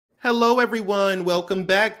Hello, everyone. Welcome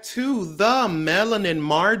back to the Melanin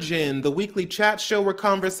Margin, the weekly chat show where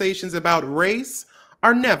conversations about race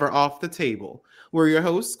are never off the table. We're your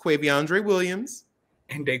hosts, Quaviondre Williams.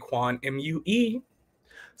 And Daquon, MUE.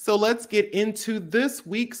 So let's get into this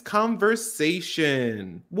week's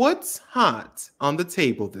conversation. What's hot on the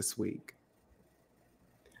table this week?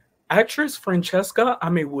 Actress Francesca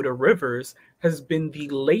Amewuda Rivers has been the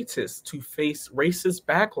latest to face racist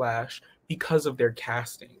backlash because of their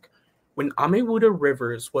casting. When Amewuda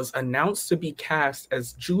Rivers was announced to be cast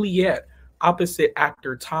as Juliet opposite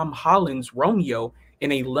actor Tom Holland's Romeo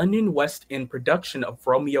in a London West End production of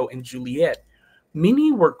Romeo and Juliet,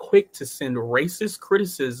 many were quick to send racist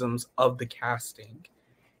criticisms of the casting.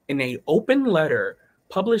 In an open letter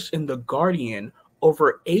published in The Guardian,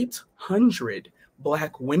 over 800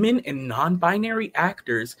 Black women and non binary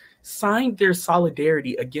actors signed their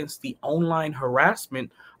solidarity against the online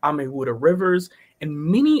harassment Amewuda Rivers and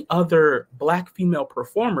many other Black female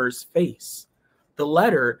performers face. The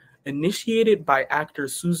letter, initiated by actor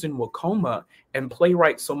Susan Wokoma and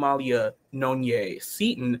playwright Somalia Nonye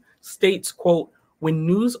Seaton, states, quote, when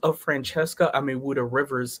news of Francesca Amewuda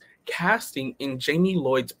Rivers' casting in Jamie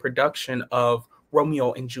Lloyd's production of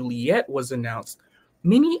Romeo and Juliet was announced,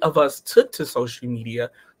 many of us took to social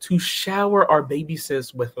media to shower our baby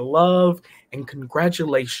sis with love and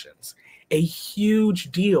congratulations. A huge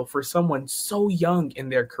deal for someone so young in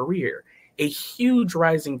their career, a huge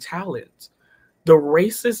rising talent. The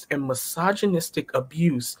racist and misogynistic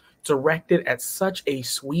abuse directed at such a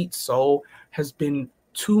sweet soul has been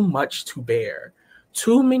too much to bear.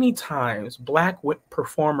 Too many times, Black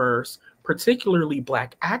performers, particularly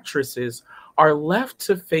Black actresses, are left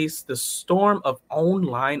to face the storm of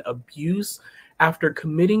online abuse after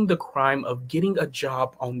committing the crime of getting a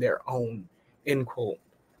job on their own, end quote.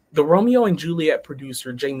 The Romeo and Juliet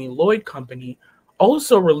producer Jamie Lloyd Company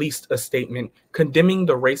also released a statement condemning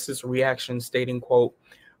the racist reaction, stating, quote,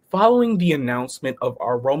 following the announcement of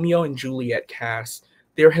our Romeo and Juliet cast,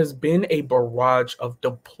 there has been a barrage of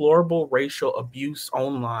deplorable racial abuse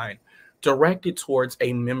online directed towards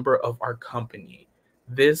a member of our company.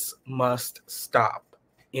 This must stop,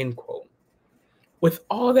 end quote. With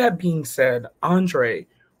all that being said, Andre,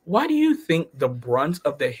 why do you think the brunt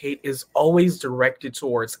of the hate is always directed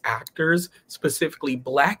towards actors, specifically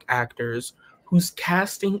Black actors, whose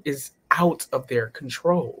casting is out of their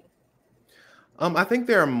control? I think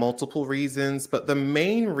there are multiple reasons, but the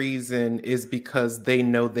main reason is because they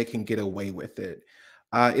know they can get away with it.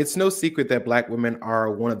 It's no secret that Black women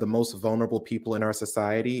are one of the most vulnerable people in our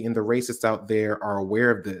society, and the racists out there are aware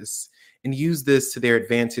of this and use this to their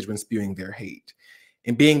advantage when spewing their hate.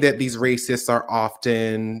 And being that these racists are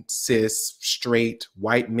often cis, straight,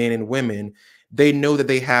 white men and women, they know that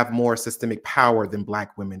they have more systemic power than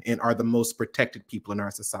Black women and are the most protected people in our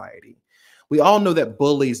society. We all know that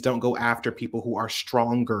bullies don't go after people who are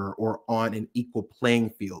stronger or on an equal playing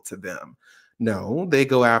field to them. No, they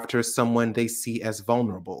go after someone they see as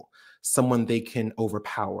vulnerable, someone they can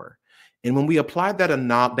overpower. And when we apply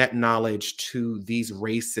that knowledge to these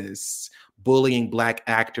racists bullying Black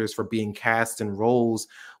actors for being cast in roles,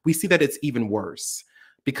 we see that it's even worse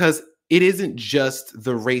because it isn't just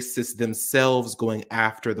the racists themselves going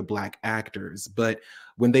after the Black actors, but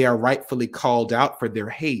when they are rightfully called out for their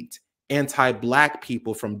hate, anti-Black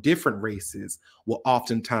people from different races will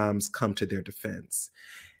oftentimes come to their defense.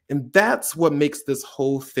 And that's what makes this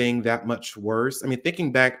whole thing that much worse. I mean,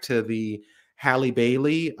 thinking back to the Halle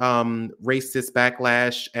Bailey racist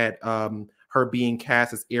backlash at her being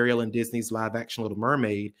cast as Ariel in Disney's live action Little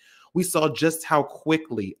Mermaid, we saw just how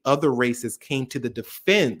quickly other races came to the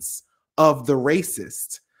defense of the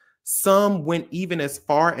racist. Some went even as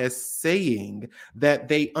far as saying that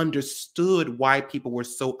they understood why people were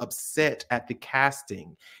so upset at the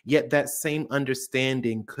casting, yet that same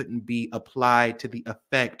understanding couldn't be applied to the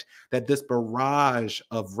effect that this barrage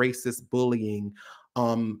of racist bullying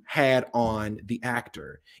had on the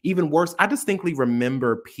actor. Even worse, I distinctly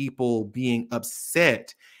remember people being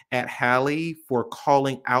upset at Halle for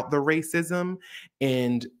calling out the racism,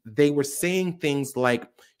 and they were saying things like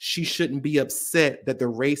she shouldn't be upset that the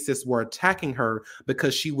racists were attacking her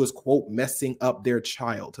because she was, quote, messing up their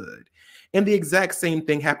childhood. And the exact same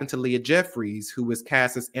thing happened to Leah Jeffries, who was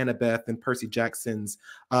cast as Annabeth in Percy Jackson's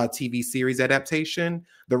TV series adaptation.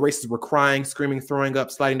 The racists were crying, screaming, throwing up,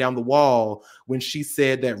 sliding down the wall when she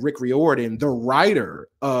said that Rick Riordan, the writer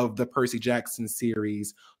of the Percy Jackson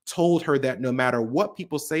series, told her that no matter what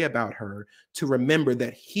people say about her, to remember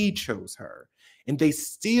that he chose her. And they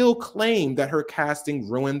still claim that her casting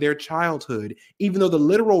ruined their childhood, even though the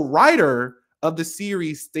literal writer of the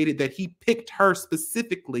series stated that he picked her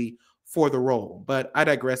specifically for the role. But I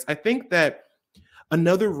digress. I think that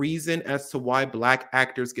another reason as to why Black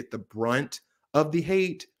actors get the brunt of the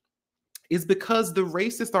hate is because the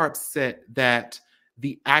racists are upset that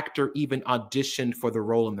the actor even auditioned for the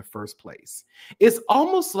role in the first place. It's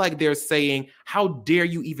almost like they're saying, how dare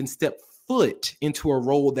you even step foot into a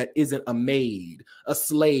role that isn't a maid, a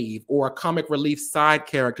slave, or a comic relief side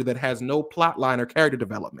character that has no plot line or character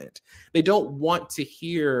development. They don't want to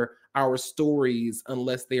hear our stories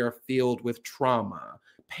unless they are filled with trauma,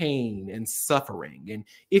 pain, and suffering. And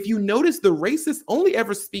if you notice, the racists only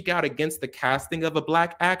ever speak out against the casting of a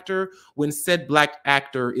Black actor when said Black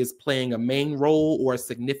actor is playing a main role or a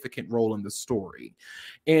significant role in the story.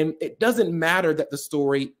 And it doesn't matter that the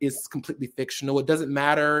story is completely fictional. It doesn't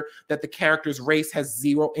matter that the character's race has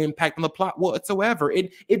zero impact on the plot whatsoever.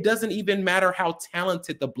 It doesn't even matter how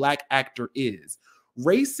talented the Black actor is.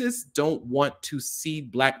 Racists don't want to see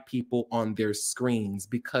Black people on their screens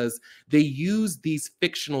because they use these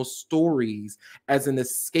fictional stories as an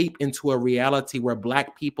escape into a reality where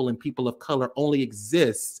Black people and people of color only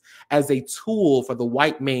exist as a tool for the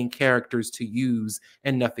white main characters to use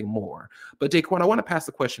and nothing more. But Daquon, I want to pass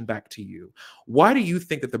the question back to you. Why do you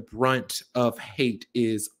think that the brunt of hate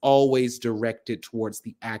is always directed towards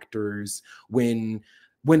the actors when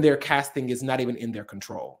their casting is not even in their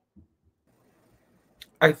control?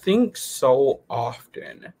 I think so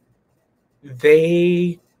often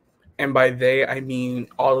they, and by they I mean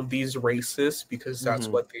all of these racists, because that's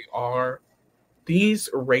what they are,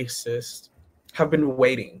 these racists have been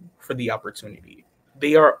waiting for the opportunity.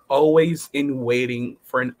 They are always in waiting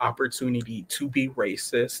for an opportunity to be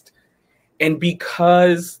racist. And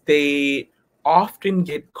because they often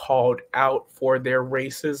get called out for their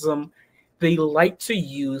racism, they like to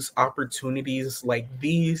use opportunities like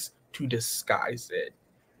these to disguise it.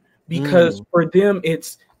 Because for them,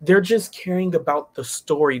 they're just caring about the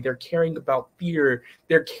story, they're caring about theater,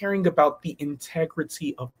 they're caring about the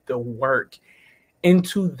integrity of the work. And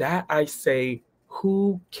to that I say,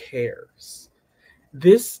 who cares?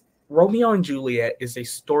 This Romeo and Juliet is a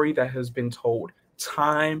story that has been told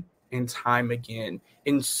time and time again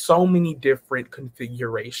in so many different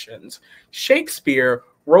configurations. Shakespeare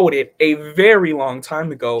wrote it a very long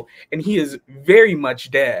time ago, and he is very much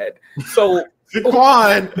dead. So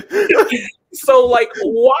so, like,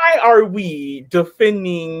 why are we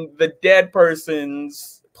defending the dead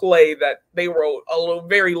person's play that they wrote a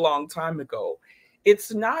very long time ago?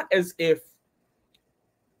 It's not as if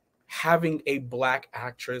having a Black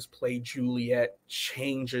actress play Juliet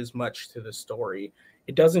changes much to the story.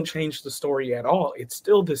 It doesn't change the story at all. It's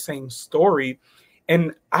still the same story.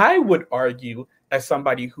 And I would argue, as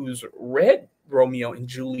somebody who's read Romeo and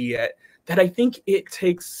Juliet, that I think it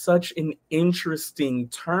takes such an interesting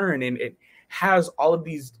turn, and it has all of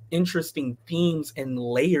these interesting themes and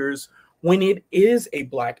layers when it is a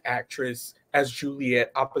Black actress as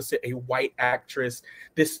Juliet opposite a white actress.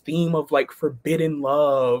 This theme of like forbidden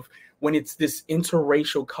love, when it's this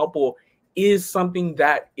interracial couple, is something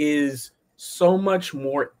that is so much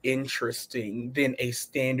more interesting than a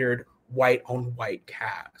standard white on white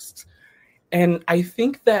cast. And I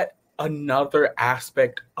think that another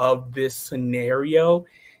aspect of this scenario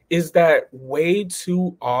is that way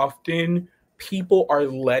too often people are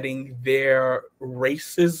letting their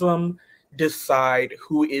racism decide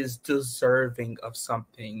who is deserving of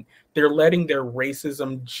something. They're letting their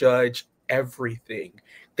racism judge everything.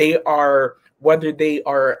 They are, whether they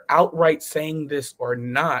are outright saying this or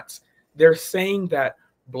not, they're saying that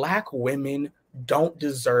Black women don't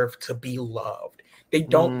deserve to be loved. They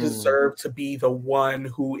don't deserve to be the one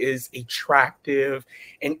who is attractive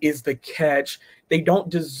and is the catch. They don't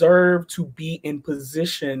deserve to be in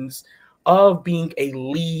positions of being a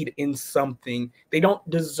lead in something. They don't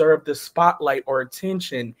deserve the spotlight or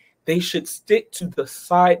attention. They should stick to the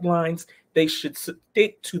sidelines. They should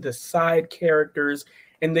stick to the side characters,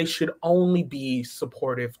 and they should only be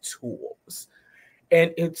supportive tools.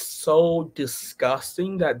 And it's so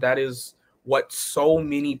disgusting that that is what so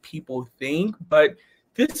many people think. But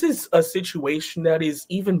this is a situation that is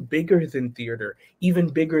even bigger than theater, even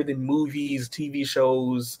bigger than movies, TV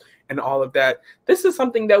shows, and all of that. This is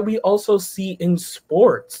something that we also see in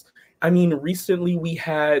sports. I mean, recently we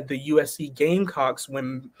had the USC Gamecocks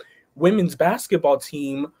women's basketball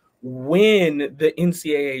team win the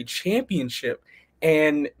NCAA championship,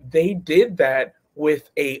 and they did that with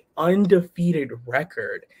a undefeated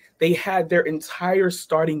record. They had their entire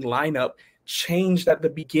starting lineup changed at the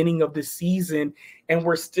beginning of the season and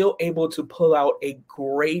were still able to pull out a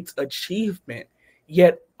great achievement.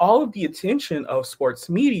 Yet all of the attention of sports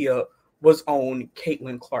media was on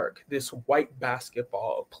Caitlin Clark, this white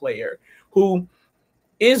basketball player who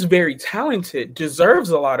is very talented,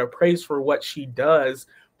 deserves a lot of praise for what she does,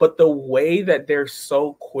 but the way that they're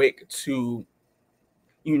so quick to,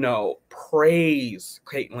 praise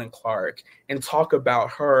Caitlin Clark and talk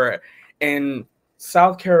about her and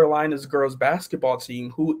South Carolina's girls basketball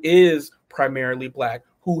team, who is primarily Black,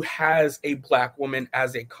 who has a Black woman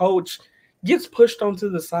as a coach, gets pushed onto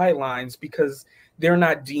the sidelines because they're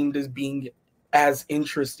not deemed as being as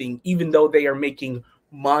interesting, even though they are making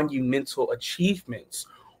monumental achievements.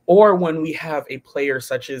 Or when we have a player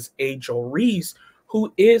such as Angel Reese,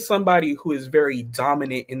 who is somebody who is very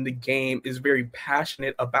dominant in the game, is very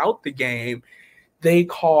passionate about the game, they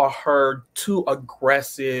call her too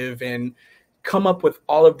aggressive and come up with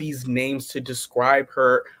all of these names to describe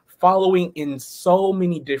her, following in so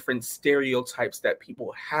many different stereotypes that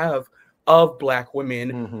people have of Black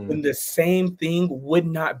women, when the same thing would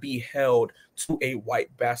not be held to a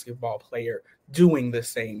white basketball player doing the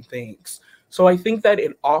same things. So I think that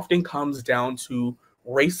it often comes down to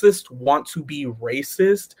racists want to be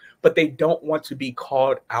racist, but they don't want to be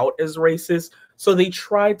called out as racist. So they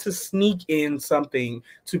try to sneak in something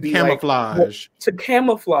to be Camouflage. to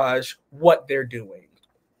camouflage what they're doing.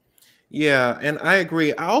 Yeah, and I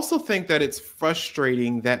agree. I also think that it's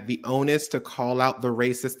frustrating that the onus to call out the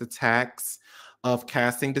racist attacks of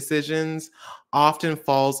casting decisions often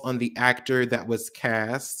falls on the actor that was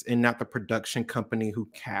cast and not the production company who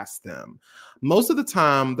cast them. Most of the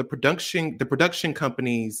time, the production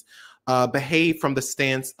companies behave from the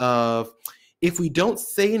stance of, if we don't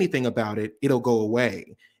say anything about it, it'll go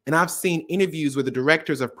away. And I've seen interviews with the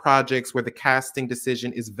directors of projects where the casting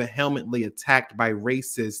decision is vehemently attacked by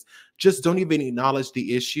racists, just don't even acknowledge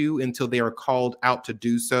the issue until they are called out to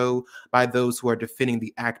do so by those who are defending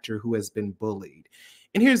the actor who has been bullied.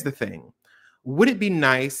 And here's the thing. Would it be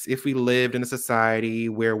nice if we lived in a society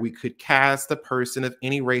where we could cast a person of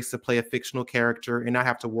any race to play a fictional character and not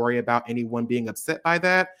have to worry about anyone being upset by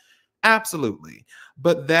that? Absolutely.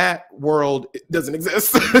 But that world doesn't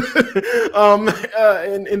exist.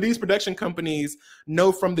 And these production companies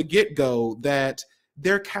know from the get-go that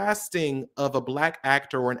their casting of a Black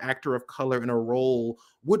actor or an actor of color in a role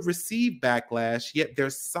would receive backlash, yet their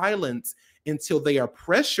silence until they are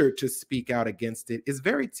pressured to speak out against it is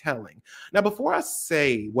very telling. Now, before I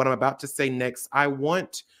say what I'm about to say next, I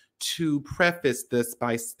want to preface this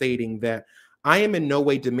by stating that I am in no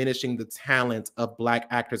way diminishing the talent of Black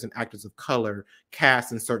actors and actors of color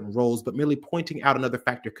cast in certain roles, but merely pointing out another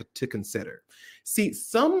factor to consider. See,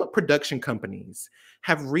 some production companies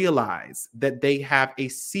have realized that they have a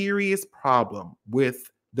serious problem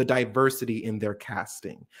with the diversity in their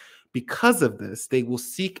casting. Because of this, they will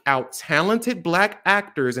seek out talented Black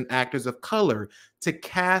actors and actors of color to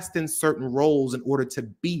cast in certain roles in order to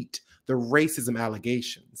beat the racism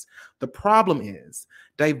allegations. The problem is,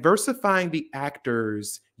 diversifying the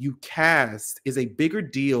actors you cast is a bigger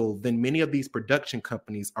deal than many of these production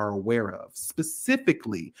companies are aware of,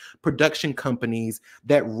 specifically production companies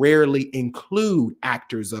that rarely include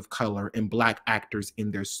actors of color and Black actors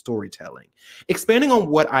in their storytelling. Expanding on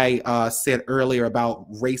what I said earlier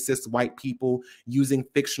about racist white people using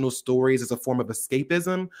fictional stories as a form of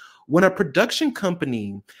escapism, when a production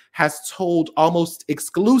company has told almost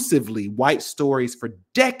exclusively white stories for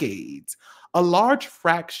decades, a large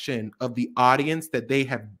fraction of the audience that they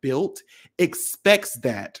have built expects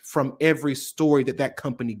that from every story that that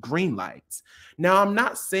company greenlights. Now, I'm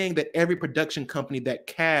not saying that every production company that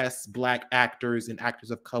casts Black actors and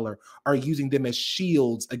actors of color are using them as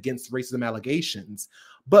shields against racism allegations,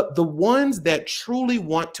 but the ones that truly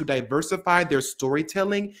want to diversify their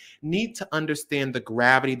storytelling need to understand the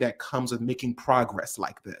gravity that comes with making progress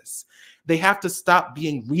like this. They have to stop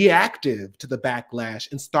being reactive to the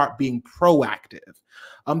backlash and start being proactive.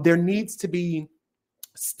 There needs to be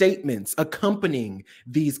statements accompanying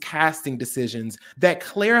these casting decisions that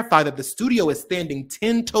clarify that the studio is standing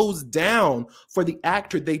 10 toes down for the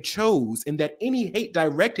actor they chose, and that any hate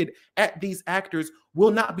directed at these actors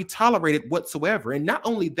will not be tolerated whatsoever. And not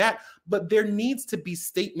only that, but there needs to be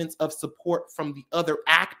statements of support from the other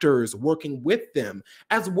actors working with them,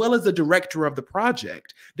 as well as the director of the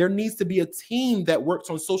project. There needs to be a team that works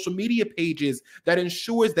on social media pages that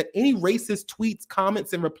ensures that any racist tweets,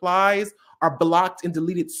 comments, and replies are blocked and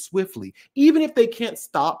deleted swiftly. Even if they can't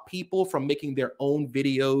stop people from making their own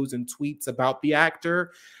videos and tweets about the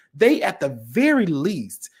actor, they at the very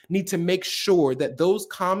least need to make sure that those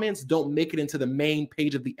comments don't make it into the main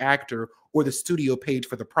page of the actor or the studio page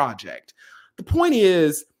for the project. The point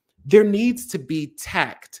is, there needs to be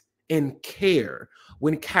tact and care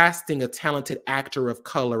when casting a talented actor of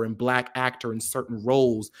color and Black actor in certain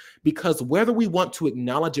roles, because whether we want to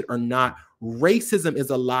acknowledge it or not, racism is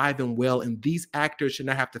alive and well, and these actors should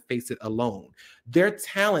not have to face it alone. Their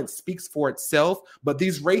talent speaks for itself, but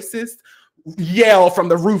these racists yell from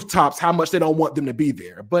the rooftops how much they don't want them to be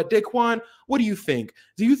there. But Daquon, what do you think?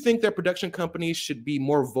 Do you think that production companies should be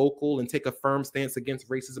more vocal and take a firm stance against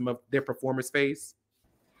racism of their performers face?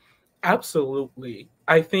 Absolutely.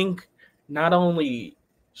 I think not only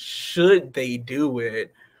should they do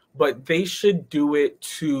it, but they should do it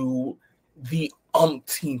to the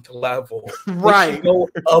umpteenth level. They should Right. go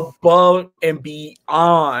above and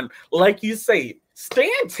beyond. Like you say,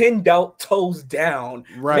 stand 10 toes down.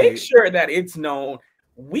 Make Right. sure that it's known.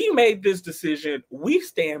 We made this decision. We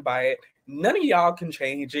stand by it. None of y'all can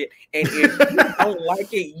change it. And if you don't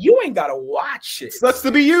like it, you ain't got to watch it. Sucks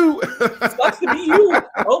to be you. Sucks to be you.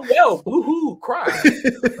 Oh, well, boo-hoo, cry.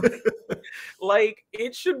 Like,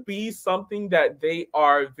 it should be something that they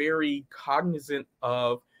are very cognizant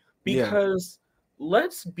of, because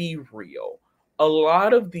let's be real. A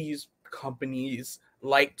lot of these companies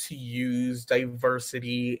like to use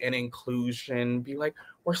diversity and inclusion, be like,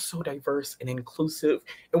 we're so diverse and inclusive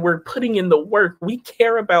and we're putting in the work. We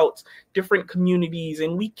care about different communities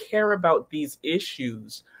and we care about these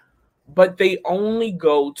issues, but they only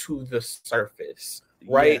go to the surface,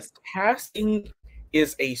 right? Yes. Casting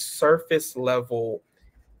is a surface level,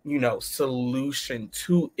 solution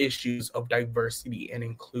to issues of diversity and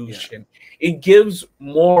inclusion. It gives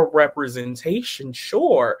more representation,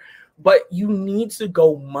 sure, but you need to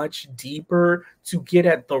go much deeper to get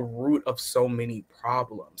at the root of so many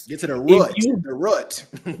problems. Get to the root.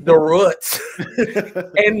 The roots.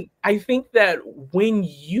 And I think that when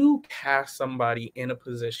you cast somebody in a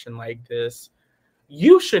position like this,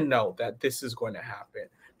 you should know that this is going to happen,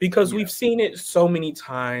 because we've seen it so many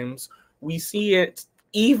times. We see it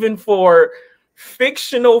even for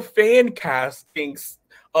fictional fan castings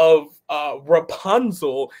of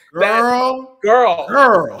Rapunzel. Girl.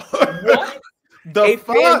 What? The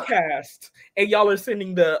fan cast, and y'all are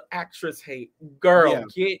sending the actress hate. Girl,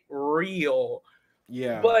 get real.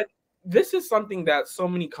 Yeah. But this is something that so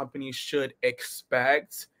many companies should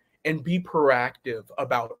expect and be proactive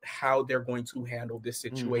about how they're going to handle this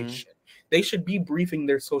situation. They should be briefing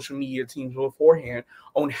their social media teams beforehand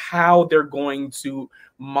on how they're going to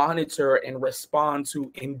monitor and respond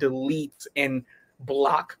to and delete and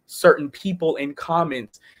block certain people in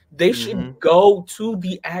comments. They should go to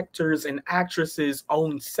the actors and actresses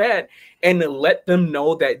on set and let them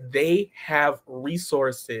know that they have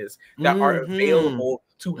resources that are available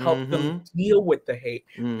to help them deal with the hate.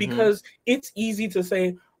 Because it's easy to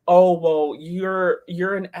say, oh, well,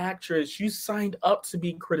 you're an actress. You signed up to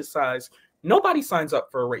be criticized. Nobody signs up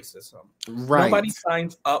for racism. Right. Nobody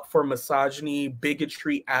signs up for misogyny,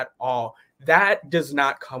 bigotry at all. That does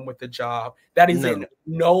not come with the job. That is in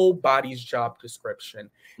nobody's job description.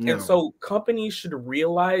 And so companies should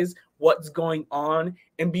realize what's going on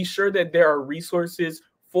and be sure that there are resources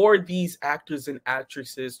for these actors and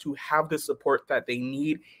actresses to have the support that they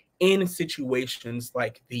need in situations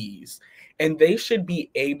like these. And they should be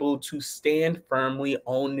able to stand firmly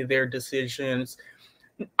on their decisions.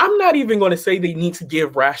 I'm not even going to say they need to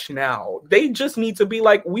give rationale. They just need to be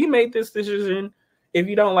like, we made this decision. If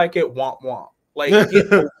you don't like it, womp womp. Like,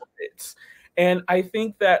 get over it. And I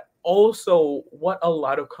think that also what a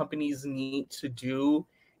lot of companies need to do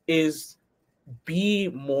is be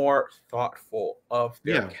more thoughtful of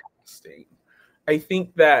their casting. I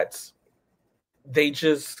think that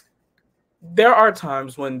there are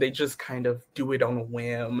times when they just kind of do it on a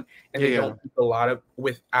whim, and they don't think a lot of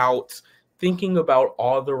without thinking about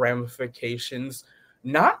all the ramifications,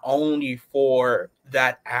 not only for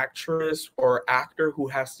that actress or actor who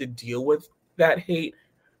has to deal with that hate,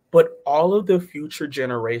 but all of the future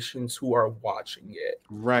generations who are watching it.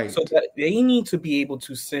 Right. So that they need to be able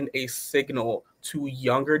to send a signal to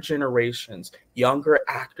younger generations, younger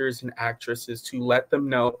actors and actresses, to let them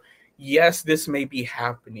know, yes, this may be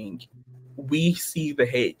happening. We see the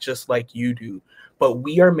hate just like you do, but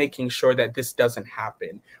we are making sure that this doesn't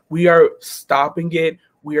happen. We are stopping it.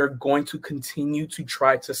 We are going to continue to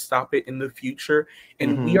try to stop it in the future.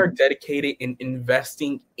 And we are dedicated in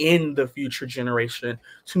investing in the future generation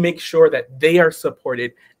to make sure that they are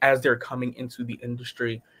supported as they're coming into the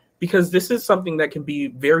industry, because this is something that can be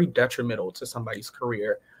very detrimental to somebody's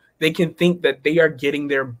career. They can think that they are getting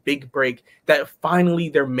their big break, that finally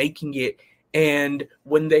they're making it. And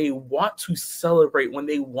when they want to celebrate, when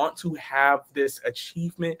they want to have this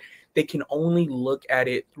achievement, they can only look at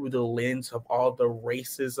it through the lens of all the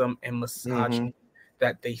racism and misogyny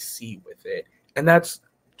that they see with it. And that's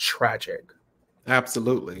tragic.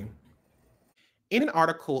 Absolutely. In an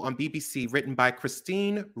article on BBC written by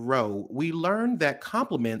Christine Rowe, we learned that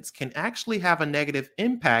compliments can actually have a negative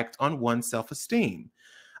impact on one's self esteem.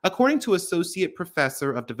 According to Associate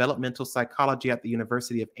Professor of Developmental Psychology at the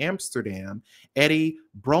University of Amsterdam, Eddie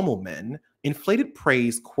Bromelman, inflated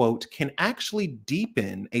praise, quote, can actually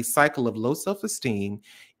deepen a cycle of low self-esteem,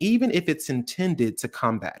 even if it's intended to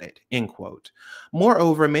combat it, end quote.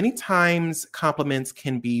 Moreover, many times compliments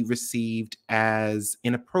can be received as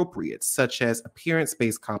inappropriate, such as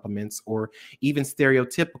appearance-based compliments, or even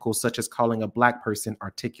stereotypical, such as calling a Black person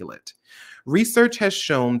articulate. Research has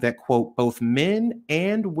shown that, quote, both men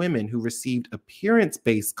and women who received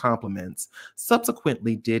appearance-based compliments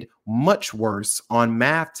subsequently did much worse on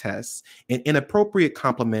math tests, and inappropriate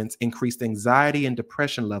compliments increased anxiety and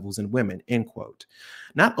depression levels in women, end quote.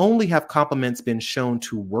 Not only have compliments been shown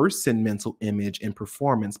to worsen mental image and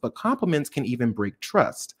performance, but compliments can even break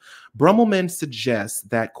trust. Brummelman suggests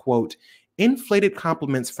that, quote, inflated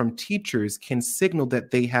compliments from teachers can signal that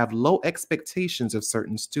they have low expectations of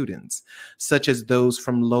certain students, such as those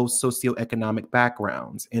from low socioeconomic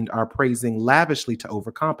backgrounds, and are praising lavishly to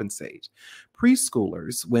overcompensate.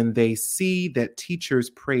 Preschoolers, when they see that teachers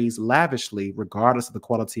praise lavishly, regardless of the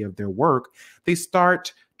quality of their work, they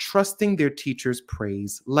start trusting their teachers'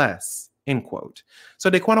 praise less, end quote. So,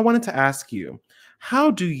 Daquon, I wanted to ask you, how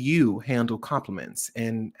do you handle compliments,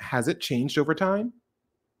 and has it changed over time?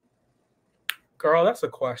 Girl, that's a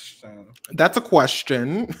question. That's a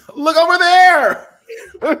question. Look over there.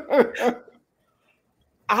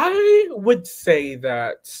 I would say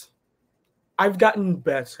that I've gotten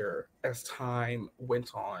better as time went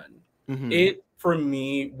on. Mm-hmm. It, for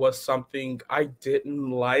me, was something I didn't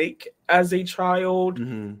like as a child.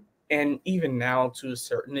 Mm-hmm. And even now, to a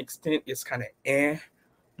certain extent, it's kind of eh.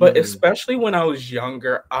 But Mm-hmm. especially when I was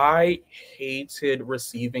younger, I hated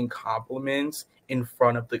receiving compliments in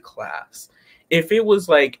front of the class. If it was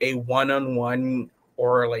like a one-on-one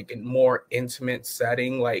or like a more intimate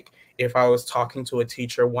setting, like if I was talking to a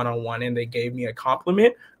teacher one-on-one and they gave me a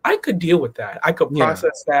compliment, I could deal with that. I could Yeah.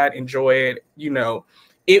 process that, enjoy it.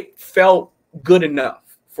 It felt good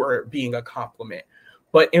enough for being a compliment.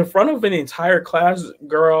 But in front of an entire class,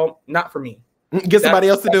 girl, not for me. Get somebody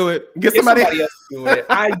else to do it. Get somebody else to do it.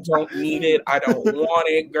 I don't need it. I don't want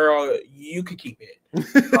it, girl. You could keep it.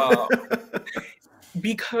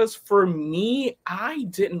 Because for me, I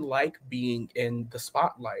didn't like being in the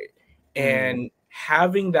spotlight and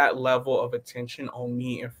having that level of attention on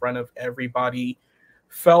me in front of everybody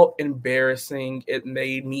felt embarrassing. It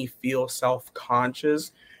made me feel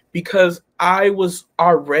self-conscious because I was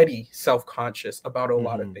already self-conscious about a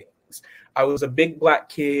lot of things. I was a big Black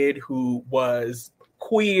kid who was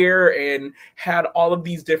queer and had all of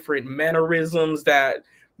these different mannerisms that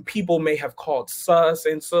people may have called sus.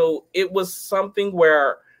 And so it was something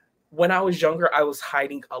where when I was younger, I was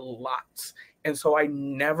hiding a lot. And so I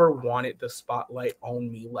never wanted the spotlight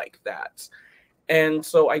on me like that. And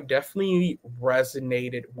so I definitely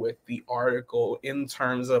resonated with the article in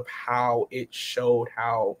terms of how it showed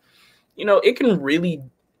how, it can really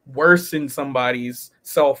worsen somebody's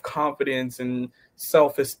self-confidence and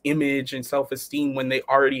self-image and self-esteem when they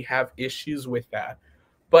already have issues with that.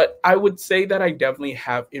 But I would say that I definitely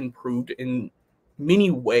have improved in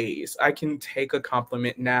many ways. I can take a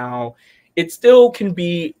compliment now. It still can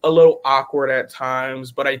be a little awkward at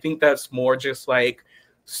times, but I think that's more just like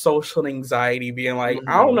social anxiety being like,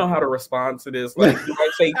 I don't know how to respond to this. Like, do I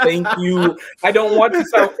say thank you? I don't want to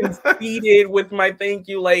sound conceited with my thank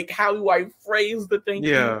you. Like, how do I phrase the thank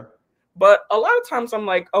you? But a lot of times I'm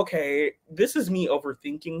like, okay, this is me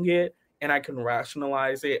overthinking it, and I can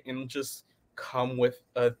rationalize it and just come with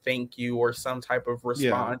a thank you or some type of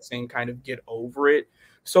response and kind of get over it.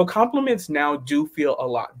 So compliments now do feel a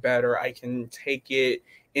lot better. I can take it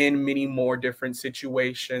in many more different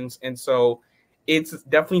situations. And so it's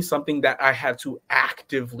definitely something that I had to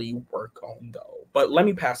actively work on, though. But let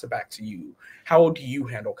me pass it back to you. How do you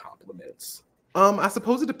handle compliments? I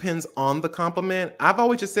suppose it depends on the compliment. I've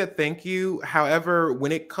always just said thank you. However,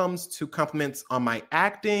 when it comes to compliments on my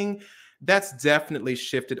acting, that's definitely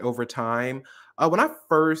shifted over time. When I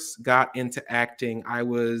first got into acting, I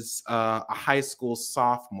was a high school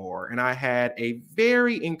sophomore, and I had a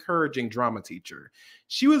very encouraging drama teacher.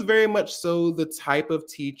 She was very much so the type of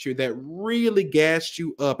teacher that really gassed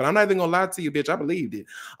you up. And I'm not even gonna lie to you, bitch. I believed it.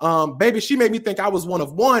 Baby, she made me think I was one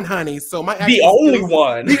of one, honey. So my acting the only skills,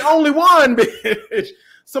 one, the only one, bitch.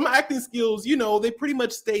 So my acting skills, they pretty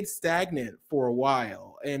much stayed stagnant for a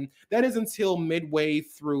while. And that is until midway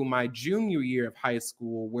through my junior year of high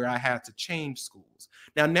school where I had to change schools.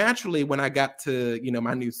 Now, naturally, when I got to,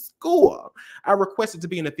 my new school, I requested to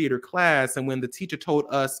be in a theater class. And when the teacher told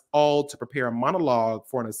us all to prepare a monologue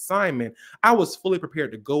for an assignment, I was fully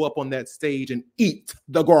prepared to go up on that stage and eat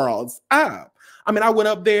the girls up. I mean, I went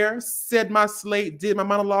up there, said my slate, did my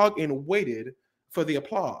monologue, and waited for the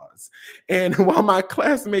applause. And while my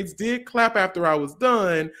classmates did clap after I was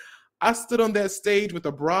done, I stood on that stage with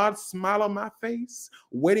a broad smile on my face,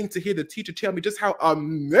 waiting to hear the teacher tell me just how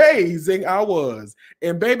amazing I was.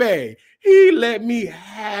 And baby, he let me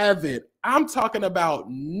have it. I'm talking about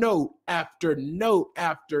note after note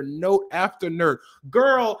after note after note.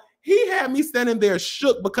 Girl, he had me standing there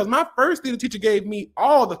shook because my first theater teacher gave me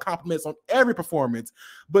all the compliments on every performance,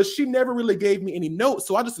 but she never really gave me any notes.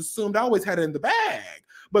 So I just assumed I always had it in the bag.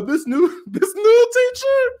 But this new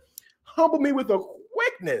teacher humbled me with a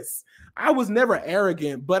quickness. I was never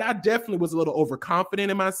arrogant, but I definitely was a little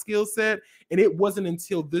overconfident in my skill set. And it wasn't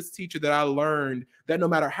until this teacher that I learned that no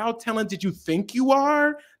matter how talented you think you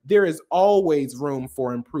are, there is always room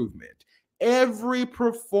for improvement. Every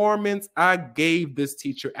performance I gave this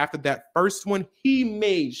teacher after that first one, he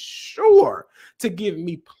made sure to give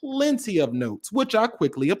me plenty of notes, which I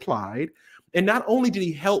quickly applied. And not only did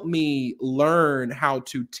he help me learn how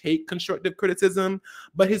to take constructive criticism,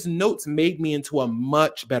 but his notes made me into a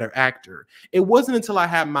much better actor. It wasn't until I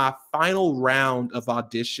had my final round of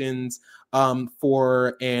auditions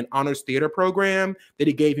for an honors theater program that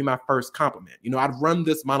he gave me my first compliment. I'd run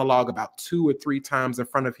this monologue about 2 or 3 times in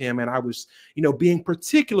front of him, and I was, being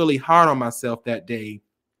particularly hard on myself that day.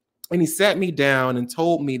 And he sat me down and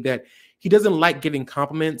told me that he doesn't like giving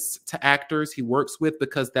compliments to actors he works with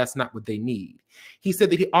because that's not what they need. He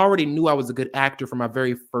said that he already knew I was a good actor from my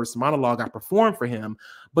very first monologue I performed for him,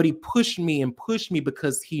 but he pushed me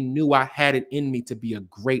because he knew I had it in me to be a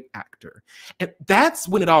great actor. And that's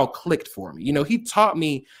when it all clicked for me. He taught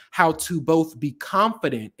me how to both be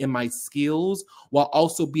confident in my skills while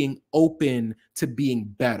also being open to being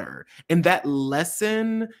better. And that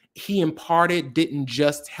lesson he imparted didn't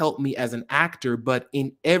just help me as an actor, but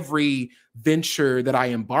in every venture that I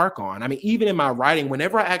embark on. I mean, even in my writing,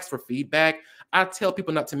 whenever I ask for feedback, I tell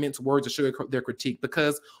people not to mince words or sugarcoat their critique,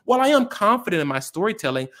 because while I am confident in my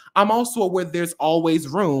storytelling, I'm also aware there's always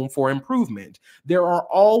room for improvement. There are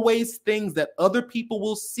always things that other people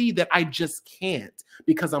will see that I just can't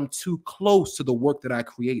because I'm too close to the work that I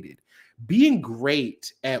created. Being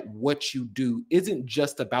great at what you do isn't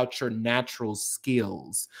just about your natural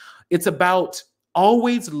skills. It's about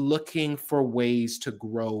always looking for ways to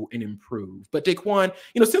grow and improve. But Daquon,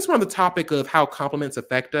 since we're on the topic of how compliments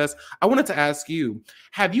affect us, I wanted to ask you,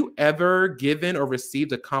 have you ever given or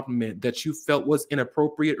received a compliment that you felt was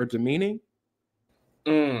inappropriate or demeaning?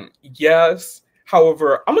 Yes.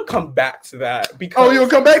 However, I'm going to come back to that because... Oh, you'll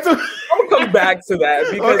come back to... I'm going to come back to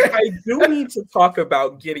that because okay. I do need to talk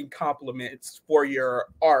about getting compliments for your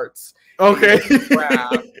arts. Okay.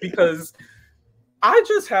 Because I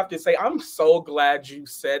just have to say, I'm so glad you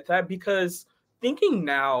said that, because thinking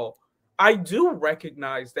now, I do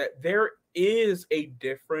recognize that there is a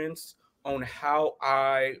difference on how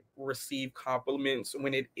I receive compliments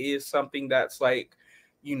when it is something that's like,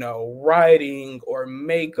 writing or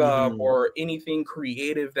makeup or anything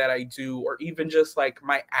creative that I do, or even just like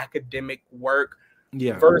my academic work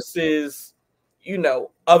versus,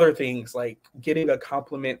 other things like getting a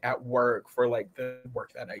compliment at work for like the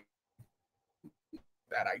work that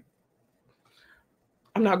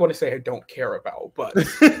I'm not going to say I don't care about, but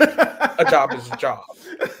a job is a job.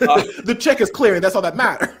 The check is clear. That's all that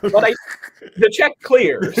matters. But the check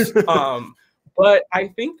clears. But I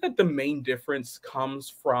think that the main difference comes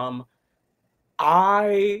from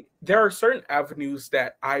there are certain avenues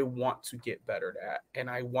that I want to get better at, and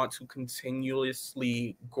I want to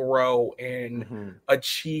continuously grow and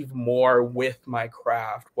achieve more with my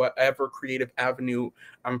craft, whatever creative avenue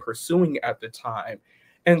I'm pursuing at the time.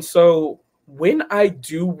 And so when I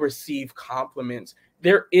do receive compliments,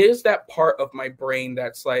 there is that part of my brain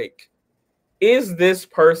that's like, is this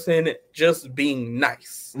person just being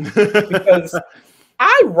nice? Because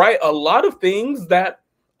I write a lot of things that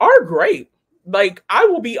are great. Like, I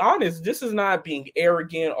will be honest, this is not being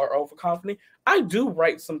arrogant or overconfident. I do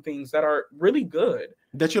write some things that are really good.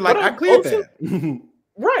 That you're like, I cleared that.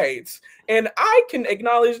 Right. And I can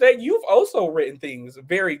acknowledge that you've also written things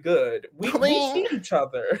very good. We see each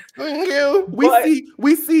other. Thank you.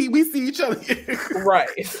 We see each other.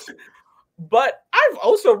 Right. But I've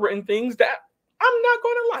also written things that, I'm not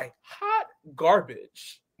going to lie, hot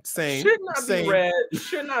garbage. Same. Should not be read,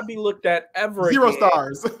 should not be looked at ever Zero again.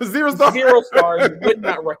 stars. Zero stars. 0 stars, would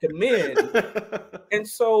not recommend. And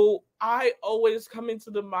so I always come into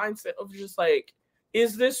the mindset of just like,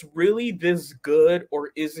 is this really this good,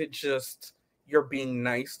 or is it just you're being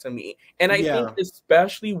nice to me? And I think Yeah.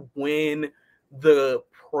 especially when the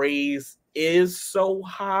praise is so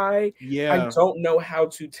high, I Yeah. don't know how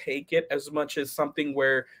to take it as much as something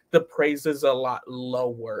where the praise is a lot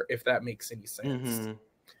lower, if that makes any sense. Mm-hmm.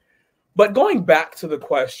 But going back to the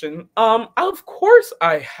question, of course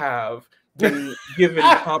I have been given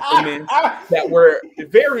compliments that were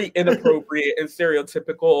very inappropriate and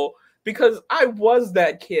stereotypical, because I was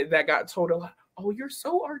that kid that got told a lot, "Oh, you're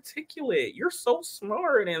so articulate, you're so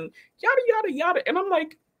smart," and yada yada yada. And I'm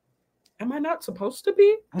like, am I not supposed to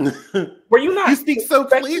be? Were you You not speak so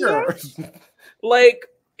expecting clear. that? Like,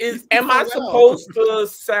 You is speak am so I well. supposed to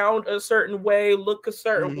sound a certain way, look a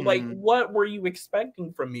certain, like, Hmm. what were you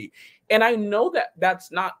expecting from me? And I know that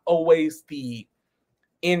that's not always the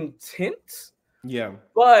intent, Yeah.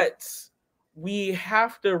 but we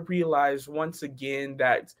have to realize once again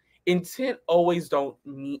that intent always don't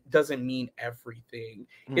mean doesn't mean everything.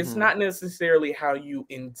 It's Hmm. not necessarily how you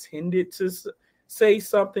intended to say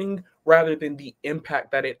something rather than the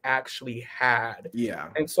impact that it actually had. Yeah.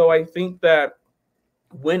 And so I think that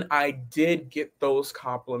when I did get those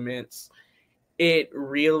compliments, it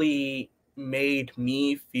really made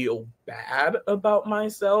me feel bad about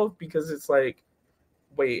myself, because it's like,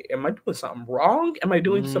 wait, am I doing something wrong? Am I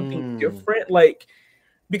doing something Mm. different? Like,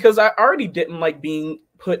 because I already didn't like being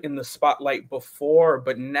put in the spotlight before,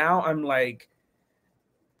 but now I'm like,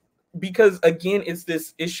 because again, it's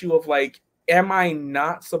this issue of like, am I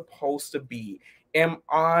not supposed to be? Am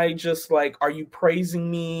I just like, are you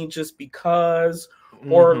praising me just because?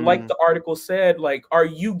 Or like Hmm. the article said, like, are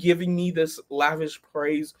you giving me this lavish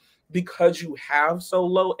praise because you have so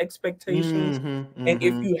low expectations? Hmm. And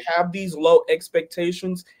if Hmm. you have these low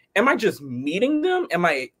expectations, am I just meeting them? Am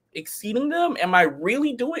I exceeding them? Am I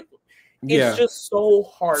really doing? It's Yeah. just so So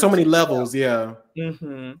hard many to levels. Yeah. tell.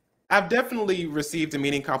 Hmm. I've definitely received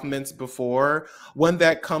demeaning compliments before. One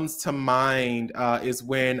that comes to mind is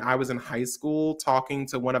when I was in high school talking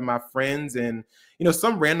to one of my friends, and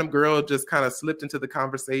some random girl just kind of slipped into the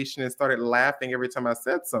conversation and started laughing every time I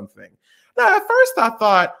said something. Now, at first, I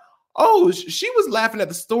thought, oh, she was laughing at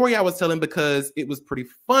the story I was telling because it was pretty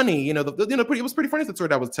funny. It was pretty funny the story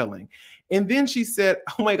that I was telling. And then she said,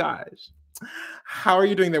 "Oh my gosh, how are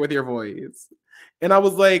you doing that with your voice?" And I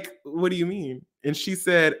was like, "What do you mean?" And she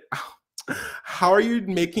said, "How are you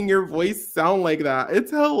making your voice sound like that?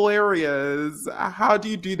 It's hilarious. How do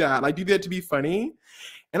you do that? Like, do you do that to be funny?"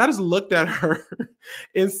 And I just looked at her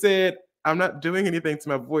and said, "I'm not doing anything to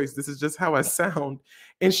my voice. This is just how I sound."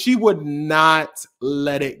 And she would not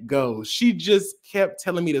let it go. She just kept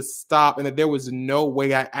telling me to stop and that there was no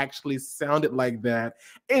way I actually sounded like that,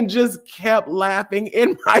 and just kept laughing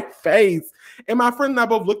in my face. And my friend and I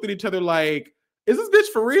both looked at each other like, "Is this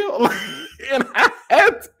bitch for real?" And I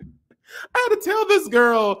had to tell this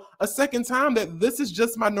girl a second time that this is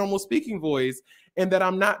just my normal speaking voice and that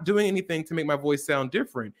I'm not doing anything to make my voice sound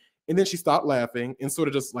different. And then she stopped laughing and sort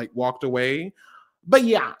of just like walked away. But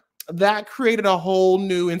yeah, that created a whole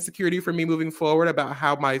new insecurity for me moving forward about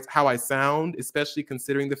how I sound, especially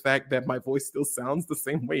considering the fact that my voice still sounds the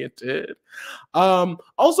same way it did.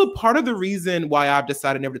 Also, part of the reason why I've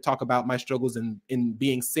decided never to talk about my struggles in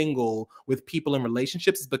being single with people in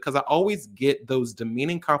relationships is because I always get those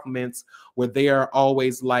demeaning compliments where they are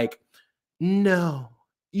always like, "No,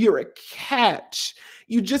 you're a catch.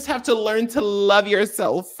 You just have to learn to love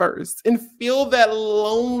yourself first and feel that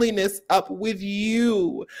loneliness up with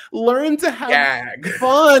you. Learn to have Gag.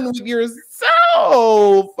 fun with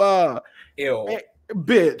yourself." Ew. Eh,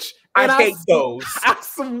 bitch. I And hate those. I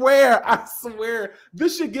swear,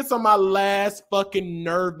 this shit gets on my last fucking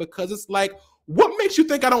nerve because it's like, what makes you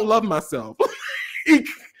think I don't love myself?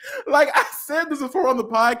 Like I said this before on the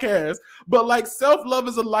podcast, but like self-love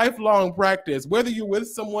is a lifelong practice. Whether you're with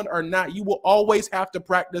someone or not, you will always have to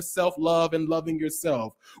practice self-love and loving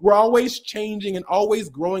yourself. We're always changing and always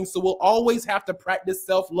growing, so we'll always have to practice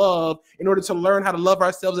self-love in order to learn how to love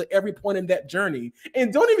ourselves at every point in that journey.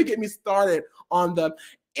 And don't even get me started on the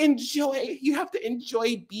enjoy. You have to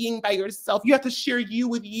enjoy being by yourself. You have to share you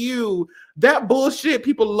with you. That bullshit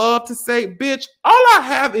people love to say, bitch, all I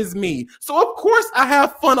have is me. So of course I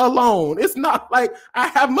have fun alone. It's not like I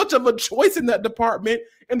have much of a choice in that department.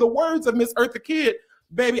 In the words of Miss Eartha Kitt,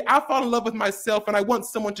 baby, I fall in love with myself and I want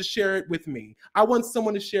someone to share it with me. I want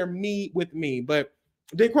someone to share me with me. But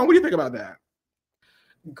Daquon, what do you think about that?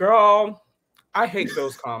 Girl, I hate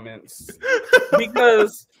those comments,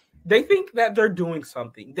 because They think that they're doing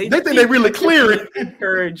something. They think they really clearing,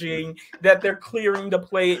 encouraging, that they're clearing the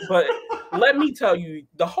plate. But let me tell you,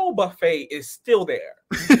 the whole buffet is still there.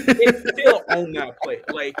 It's still on that plate.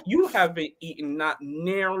 Like, you haven't eaten not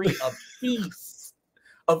nary a piece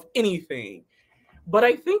of anything. But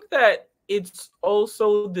I think that it's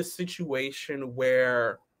also the situation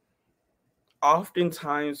where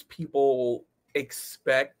oftentimes people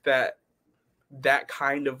expect that that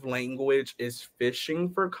kind of language is fishing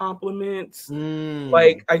for compliments.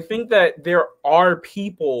 Like, I think that there are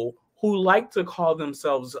people who like to call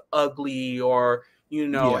themselves ugly or,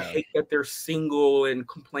 hate that they're single and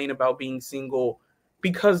complain about being single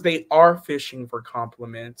because they are fishing for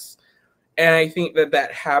compliments. And I think that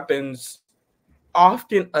that happens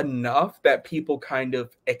often enough that people kind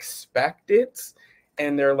of expect it,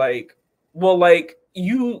 and they're like, well, like,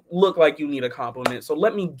 you look like you need a compliment, so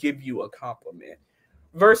let me give you a compliment.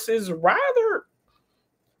 Versus rather,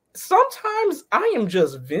 sometimes I am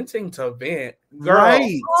just venting to vent, girl.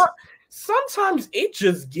 right? Sometimes it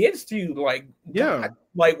just gets to you, like, Yeah, God,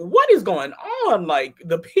 like, what is going on? Like,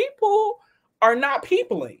 the people are not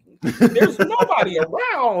peopling. There's nobody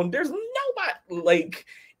around. There's nobody. Like,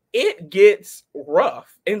 it gets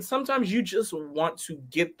rough, and sometimes you just want to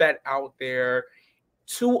get that out there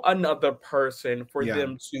to another person for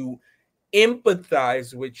them to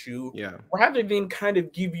empathize with you, rather than kind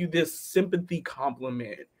of give you this sympathy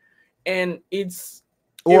compliment. And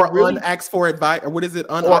or really, unasked for advice, or what is it,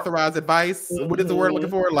 unauthorized advice? What is the word I'm looking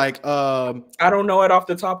for? Like, I don't know it off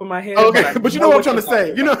the top of my head. Okay, but you know what I'm trying to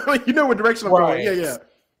say. You know what direction I'm going. Yeah.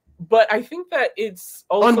 But I think that it's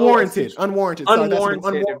also unwarranted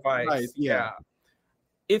advice. Yeah.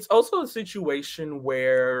 It's also a situation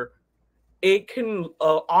where it can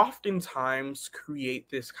oftentimes create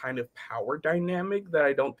this kind of power dynamic that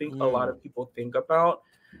I don't think a lot of people think about.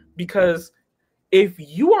 Because if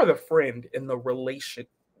you are the friend in the relation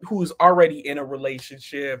who's already in a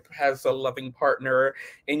relationship, has a loving partner,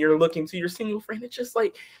 and you're looking to your single friend, it's just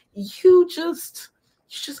like, you just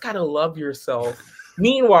gotta love yourself.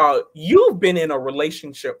 Meanwhile, you've been in a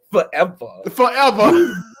relationship forever.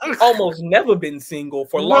 You've almost never been single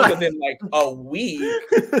for longer than like a week.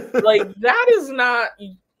 Like, that is not,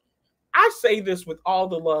 I say this with all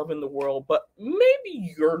the love in the world, but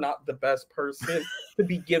maybe you're not the best person to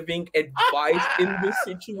be giving advice in this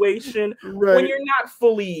situation when you're not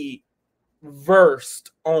fully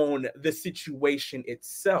versed on the situation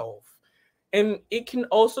itself. And it can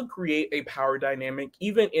also create a power dynamic,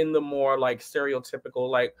 even in the more like stereotypical,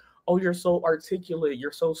 like, oh, you're so articulate,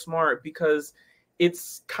 you're so smart, because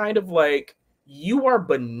it's kind of like, you are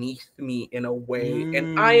beneath me in a way,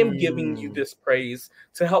 and I am giving you this praise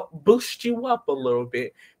to help boost you up a little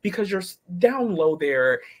bit because you're down low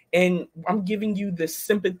there, and I'm giving you this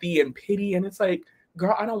sympathy and pity. And it's like,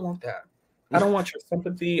 girl, I don't want that. I don't want your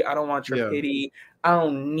sympathy. I don't want your pity. I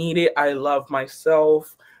don't need it. I love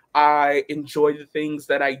myself. I enjoy the things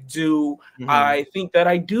that I do. I think that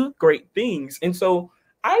I do great things. And so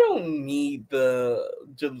I don't need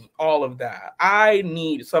just all of that. I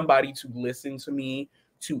need somebody to listen to me,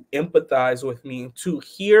 to empathize with me, to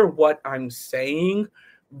hear what I'm saying,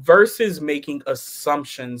 versus making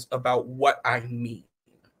assumptions about what I mean.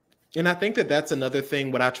 And I think that that's another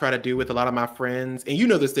thing, what I try to do with a lot of my friends, and you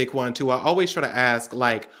know this, Daquon, too. I always try to ask,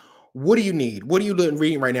 like, what do you need? What are you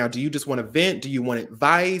reading right now? Do you just want to vent? Do you want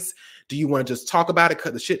advice? Do you want to just talk about it,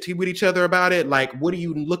 cut the shit tea with each other about it? Like, what are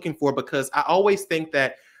you looking for? Because I always think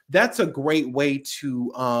that that's a great way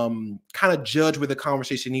to kind of judge where the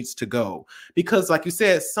conversation needs to go. Because like you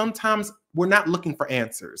said, sometimes we're not looking for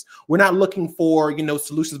answers. We're not looking for,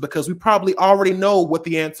 solutions, because we probably already know what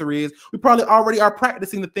the answer is. We probably already are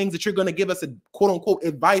practicing the things that you're going to give us a quote unquote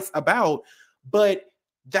advice about. But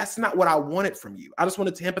that's not what I wanted from you. I just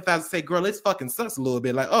wanted to empathize and say, girl, it's fucking sucks a little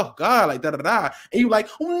bit. Like, oh God, like da-da-da. And you're like,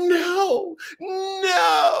 oh,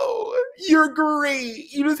 no, you're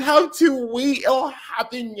great. You just have to wait. It'll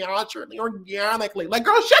happen naturally, organically. Like,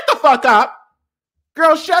 girl, shut the fuck up.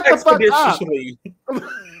 Girl, shut the fuck up.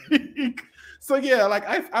 So yeah, like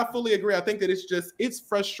I fully agree. I think that it's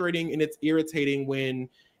frustrating and it's irritating when,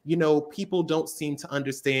 people don't seem to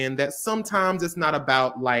understand that sometimes it's not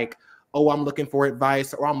about like, oh, I'm looking for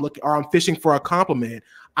advice, or I'm fishing for a compliment.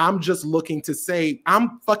 I'm just looking to say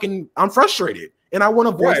I'm frustrated, and I want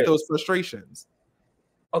to voice those frustrations.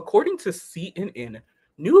 According to CNN,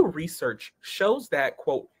 new research shows that,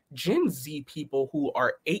 quote, Gen Z people who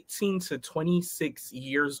are 18 to 26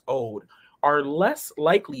 years old are less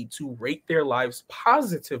likely to rate their lives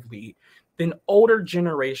positively than older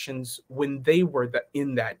generations when they were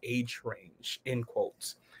in that age range, end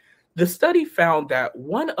quote. The study found that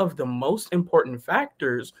one of the most important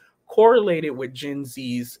factors correlated with Gen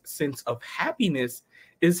Z's sense of happiness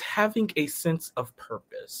is having a sense of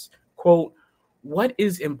purpose. Quote, what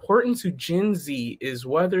is important to Gen Z is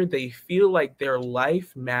whether they feel like their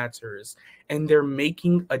life matters and they're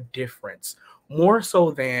making a difference, more so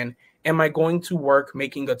than am I going to work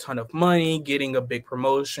making a ton of money, getting a big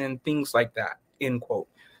promotion, things like that, end quote,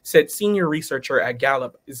 said senior researcher at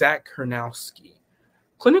Gallup, Zach Kernowski.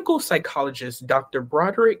 Clinical psychologist Dr.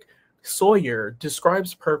 Broderick Sawyer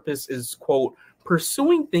describes purpose as, quote,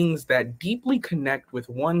 pursuing things that deeply connect with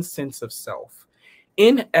one's sense of self.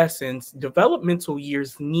 In essence, developmental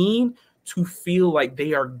years need to feel like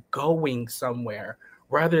they are going somewhere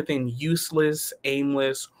rather than useless,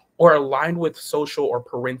 aimless, or aligned with social or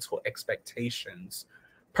parental expectations.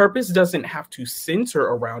 Purpose doesn't have to center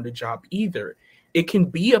around a job either. It can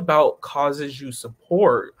be about causes you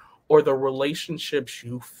support or the relationships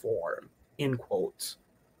you form, end quote.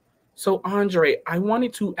 So, Andre, I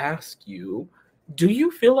wanted to ask you, do you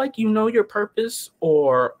feel like you know your purpose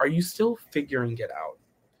or are you still figuring it out?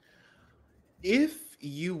 If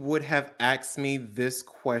you would have asked me this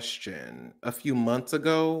question a few months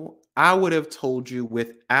ago, I would have told you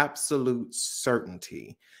with absolute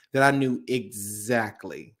certainty that I knew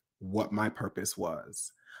exactly what my purpose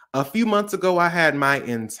was. A few months ago, I had my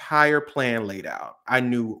entire plan laid out. I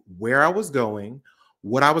knew where I was going,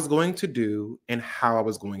 what I was going to do, and how I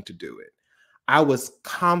was going to do it. I was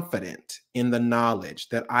confident in the knowledge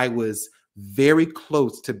that I was very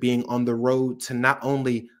close to being on the road to not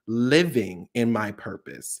only living in my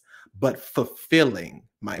purpose, but fulfilling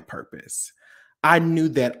my purpose. I knew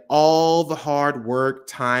that all the hard work,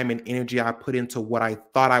 time, and energy I put into what I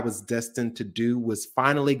thought I was destined to do was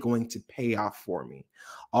finally going to pay off for me.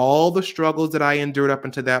 All the struggles that I endured up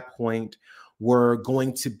until that point were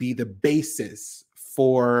going to be the basis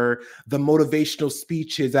for the motivational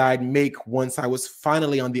speeches I'd make once I was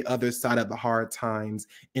finally on the other side of the hard times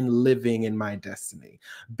and living in my destiny.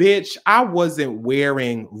 Bitch, I wasn't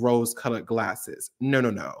wearing rose-colored glasses. No, no,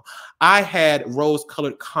 no. I had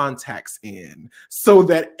rose-colored contacts in so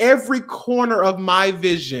that every corner of my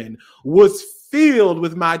vision was filled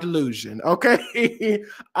with my delusion, okay?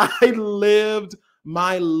 I lived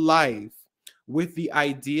my life with the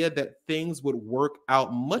idea that things would work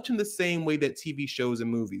out much in the same way that TV shows and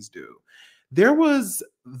movies do. There was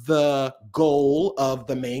the goal of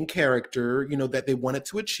the main character, that they wanted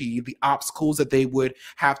to achieve, the obstacles that they would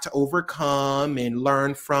have to overcome and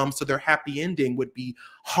learn from, so their happy ending would be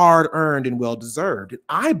hard earned and well deserved. And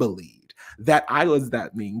I believed that I was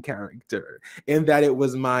that main character and that it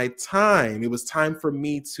was my time. It was time for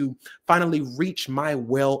me to finally reach my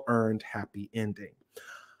well earned happy ending.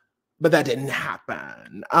 But that didn't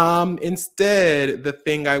happen. Instead, the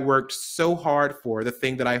thing I worked so hard for, the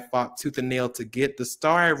thing that I fought tooth and nail to get, the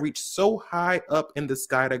star I reached so high up in the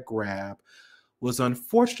sky to grab, was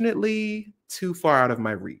unfortunately too far out of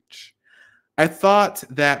my reach. I thought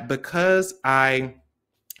that because I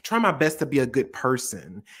try my best to be a good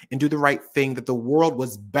person and do the right thing, that the world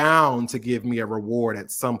was bound to give me a reward at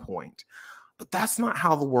some point. But that's not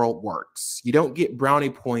how the world works. You don't get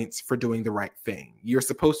brownie points for doing the right thing. You're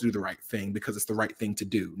supposed to do the right thing because it's the right thing to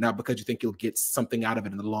do, not because you think you'll get something out of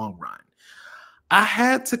it in the long run. I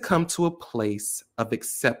had to come to a place of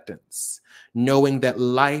acceptance, knowing that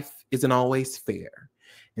life isn't always fair.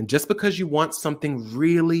 And just because you want something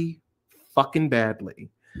really fucking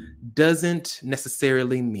badly doesn't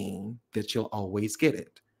necessarily mean that you'll always get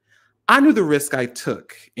it. I knew the risk I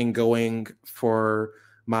took in going for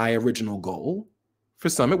my original goal. For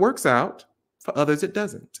some, it works out. For others, it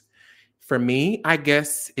doesn't. For me, I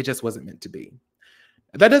guess it just wasn't meant to be.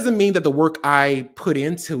 That doesn't mean that the work I put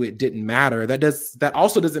into it didn't matter. That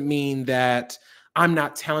also doesn't mean that I'm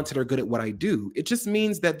not talented or good at what I do. It just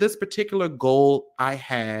means that this particular goal I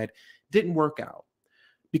had didn't work out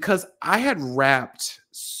because I had wrapped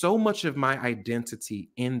so much of my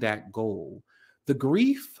identity in that goal. The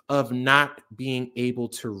grief of not being able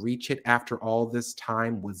to reach it after all this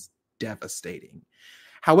time was devastating.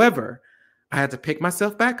 However, I had to pick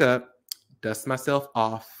myself back up, dust myself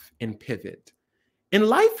off, and pivot. And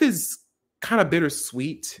life is kind of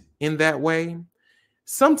bittersweet in that way.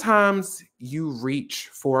 Sometimes you reach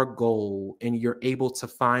for a goal and you're able to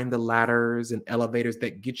find the ladders and elevators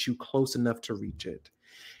that get you close enough to reach it.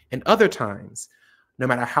 And other times, no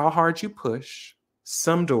matter how hard you push,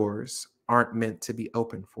 some doors aren't meant to be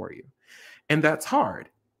open for you. And that's hard.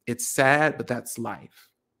 It's sad, but that's life.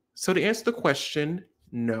 So to answer the question,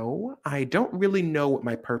 no, I don't really know what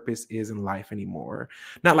my purpose is in life anymore.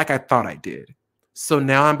 Not like I thought I did. So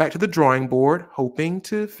now I'm back to the drawing board, hoping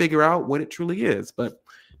to figure out what it truly is. But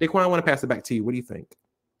Daquon, I want to pass it back to you. What do you think?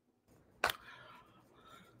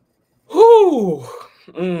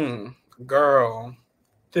 Whew. Girl,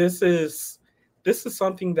 this is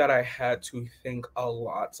something that I had to think a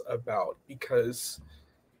lot about because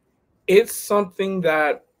it's something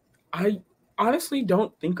that I honestly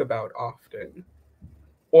don't think about often.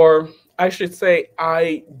 Or I should say,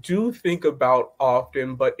 I do think about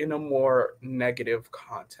often, but in a more negative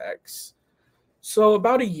context. So,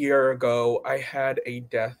 about a year ago, I had a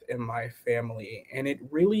death in my family, and it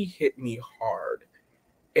really hit me hard.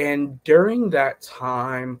 And during that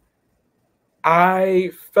time,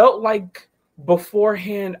 I felt like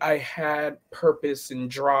beforehand I had purpose and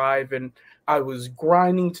drive, and I was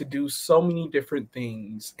grinding to do so many different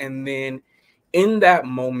things. And then in that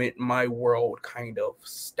moment, my world kind of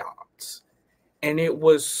stopped. And it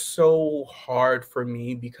was so hard for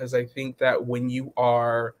me because I think that when you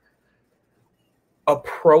are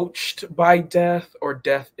approached by death or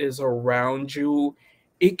death is around you,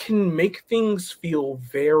 it can make things feel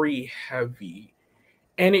very heavy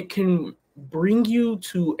and it can bring you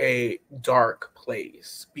to a dark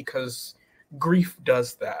place because grief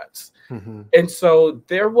does that. Hmm. And so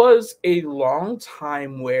there was a long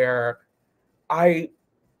time where I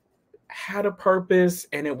had a purpose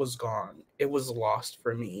and it was gone. It was lost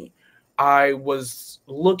for me. I was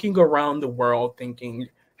looking around the world thinking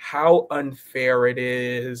how unfair it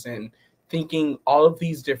is and thinking all of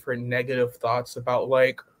these different negative thoughts about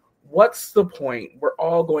like, what's the point? We're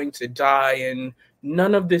all going to die and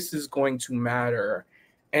none of this is going to matter.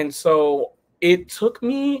 And so it took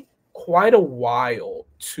me quite a while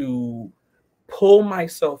to pull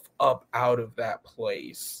myself up out of that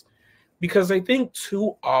place because I think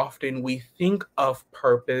too often we think of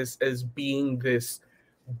purpose as being this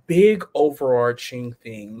big overarching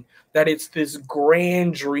thing, that it's this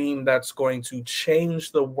grand dream that's going to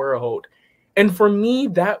change the world. And for me,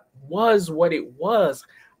 that was what it was.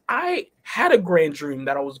 I had a grand dream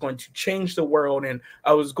that I was going to change the world and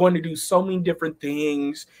I was going to do so many different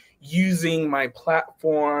things using my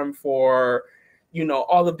platform for,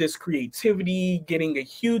 all of this creativity, getting a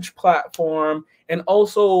huge platform, and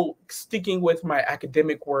also sticking with my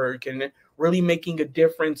academic work and really making a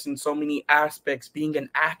difference in so many aspects, being an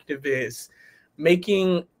activist,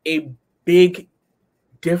 making a big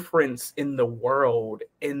difference in the world.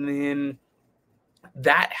 And then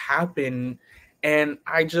that happened, and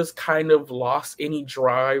I just kind of lost any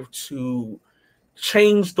drive to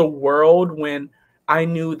change the world when I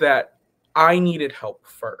knew that I needed help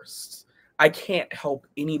first. I can't help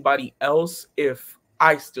anybody else if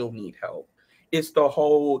I still need help. It's the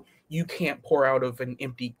whole you can't pour out of an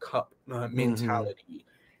empty cup Hmm. mentality.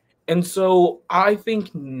 And so I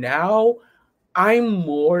think now I'm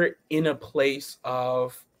more in a place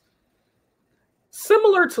of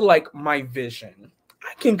similar to like my vision.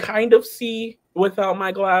 I can kind of see without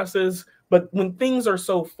my glasses, but when things are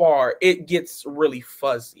so far, it gets really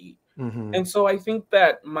fuzzy. Hmm. And so I think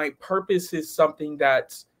that my purpose is something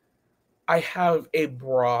that I have a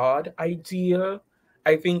broad idea.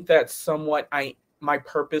 I think that somewhat I my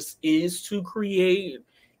purpose is to create,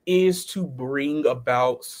 is to bring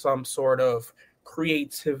about some sort of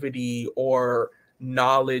creativity or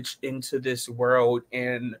knowledge into this world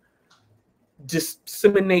and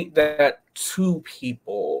disseminate that to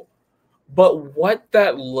people. But what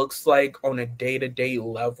that looks like on a day-to-day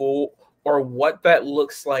level or what that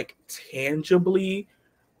looks like tangibly,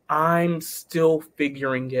 I'm still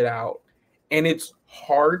figuring it out. And it's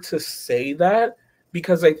hard to say that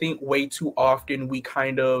because I think way too often we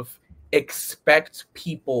kind of expect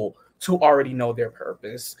people to already know their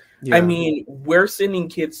purpose. I Yeah. mean, we're sending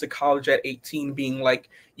kids to college at 18 being like,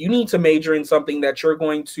 you need to major in something that you're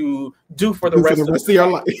going to do for the Do for the rest of rest your of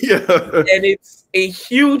your life. life. Yeah. And it's a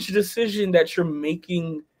huge decision that you're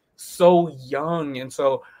making so young. And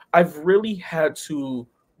so I've really had to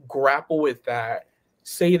grapple with that,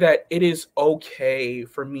 say that it is okay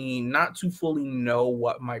for me not to fully know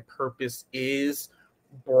what my purpose is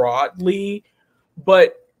broadly,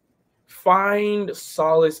 but find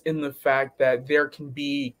solace in the fact that there can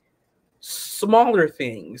be smaller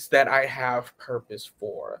things that I have purpose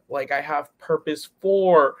for. Like I have purpose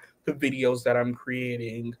for the videos that I'm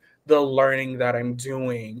creating, the learning that I'm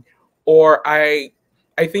doing. Or I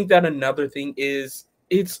think that another thing is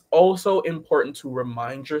it's also important to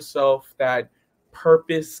remind yourself that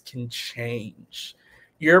purpose can change.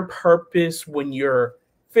 Your purpose when you're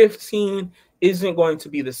 15 isn't going to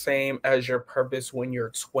be the same as your purpose when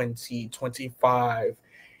you're 20, 25.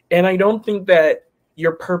 And I don't think that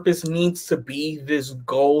your purpose needs to be this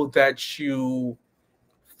goal that you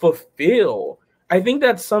fulfill. I think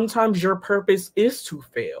that sometimes your purpose is to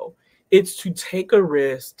fail. It's to take a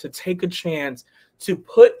risk, to take a chance, to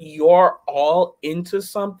put your all into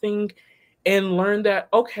something and learn that,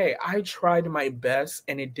 okay, I tried my best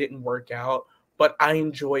and it didn't work out, but I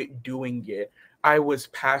enjoyed doing it. I was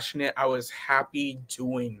passionate, I was happy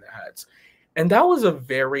doing that. And that was a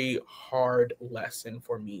very hard lesson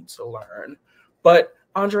for me to learn. But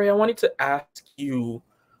Andre, I wanted to ask you,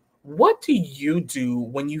 what do you do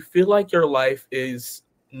when you feel like your life is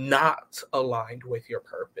not aligned with your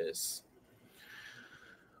purpose?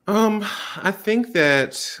 Um, I think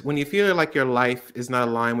that when you feel like your life is not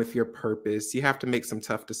aligned with your purpose, you have to make some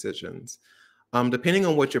tough decisions. Depending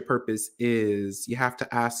on what your purpose is, you have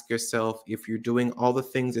to ask yourself if you're doing all the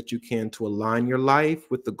things that you can to align your life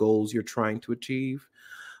with the goals you're trying to achieve.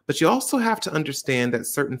 But you also have to understand that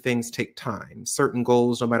certain things take time. Certain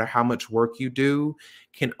goals, no matter how much work you do,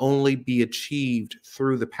 can only be achieved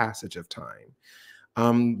through the passage of time.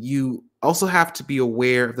 You also have to be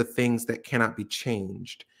aware of the things that cannot be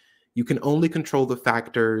changed. You can only control the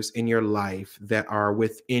factors in your life that are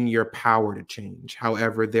within your power to change.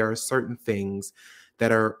 However, there are certain things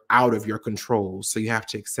that are out of your control, so you have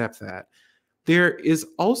to accept that. There is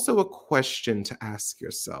also a question to ask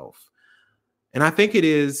yourself, and I think it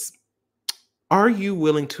is, are you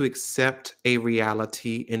willing to accept a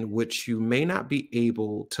reality in which you may not be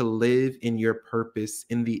able to live in your purpose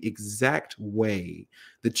in the exact way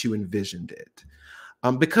that you envisioned it?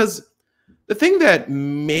 Because the thing that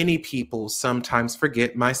many people sometimes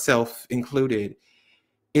forget, myself included,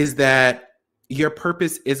 is that your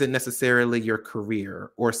purpose isn't necessarily your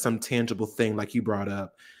career or some tangible thing like you brought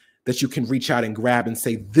up that you can reach out and grab and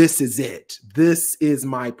say, this is it. This is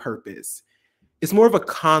my purpose. It's more of a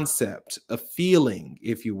concept, a feeling,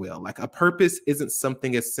 if you will. Like a purpose isn't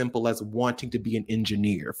something as simple as wanting to be an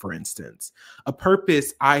engineer, for instance. A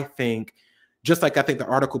purpose, I think, just like I think the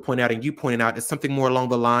article pointed out and you pointed out, is something more along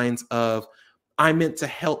the lines of, I'm meant to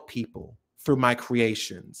help people through my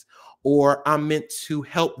creations, or I'm meant to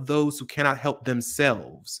help those who cannot help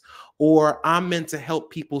themselves, or I'm meant to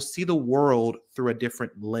help people see the world through a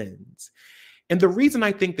different lens. And the reason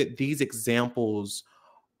I think that these examples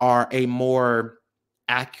are a more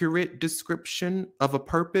accurate description of a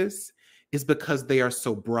purpose is because they are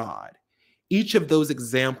so broad. Each of those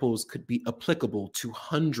examples could be applicable to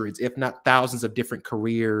hundreds, if not thousands, of different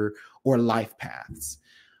career or life paths,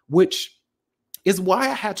 which is why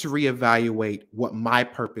I had to reevaluate what my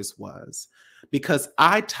purpose was, because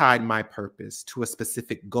I tied my purpose to a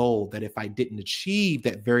specific goal that if I didn't achieve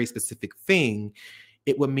that very specific thing,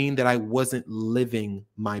 it would mean that I wasn't living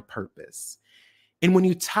my purpose. And when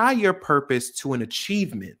you tie your purpose to an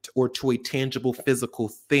achievement or to a tangible physical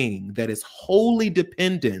thing that is wholly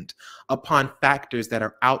dependent upon factors that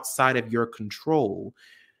are outside of your control,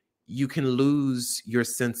 you can lose your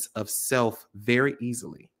sense of self very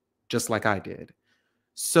easily, just like I did.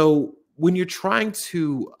 So when you're trying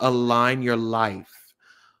to align your life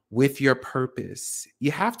with your purpose,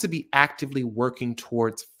 you have to be actively working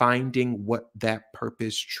towards finding what that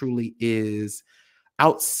purpose truly is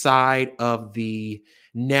outside of the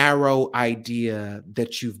narrow idea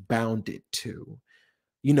that you've bound it to.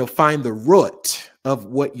 You know, find the root of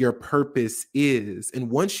what your purpose is. And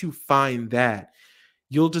once you find that,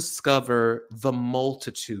 you'll discover the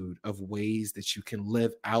multitude of ways that you can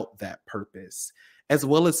live out that purpose, as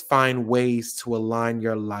well as find ways to align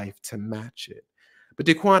your life to match it. But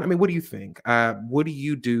Daquon, I mean, what do you think? What do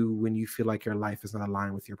you do when you feel like your life is not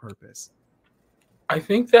aligned with your purpose? I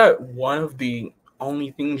think that one of the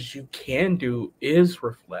only things you can do is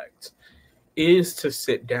reflect, is to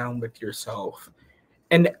sit down with yourself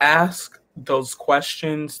and ask those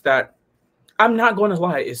questions that, I'm not going to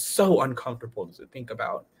lie, is so uncomfortable to think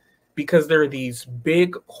about, because there are these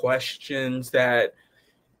big questions that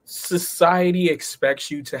society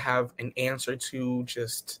expects you to have an answer to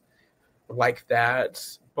just like that,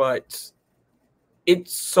 but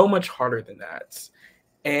it's so much harder than that.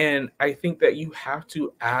 And I think that you have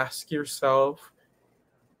to ask yourself,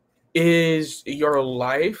 is your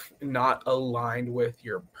life not aligned with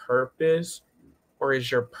your purpose, or is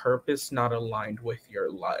your purpose not aligned with your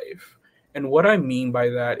life? And what I mean by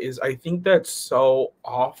that is, I think that so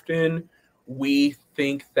often we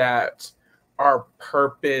think that our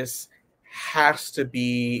purpose has to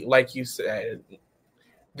be, like you said,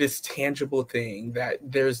 this tangible thing, that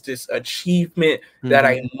there's this achievement that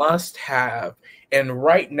I Mhm. must have. And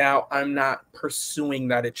right now, I'm not pursuing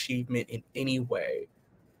that achievement in any way.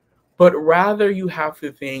 But rather, you have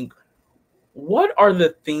to think, what are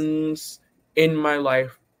the things in my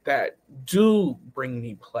life that do bring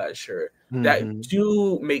me pleasure, that Mhm.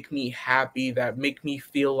 do make me happy, that make me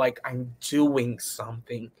feel like I'm doing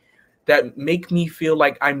something, that make me feel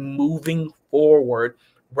like I'm moving forward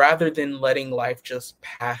rather than letting life just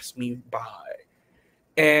pass me by.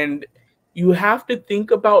 And You have to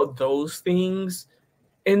think about those things,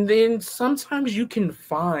 and then sometimes you can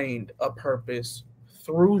find a purpose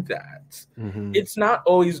through that. Hmm. It's not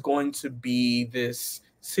always going to be this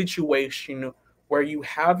situation where you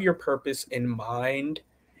have your purpose in mind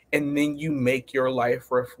and then you make your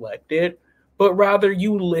life reflect it, but rather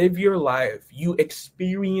you live your life, you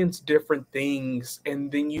experience different things,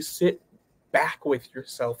 and then you sit back with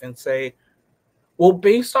yourself and say, well,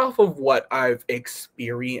 based off of what I've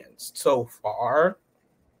experienced so far,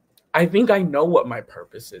 I think I know what my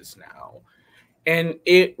purpose is now. And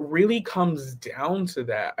it really comes down to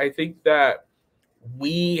that. I think that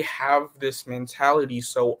we have this mentality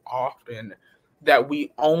so often that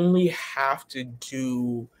we only have to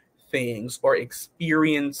do things or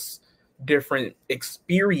experience different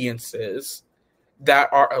experiences that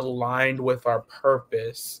are aligned with our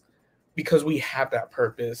purpose because we have that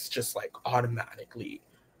purpose just like automatically,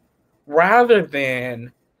 rather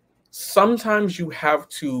than sometimes you have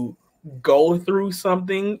to go through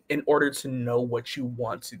something in order to know what you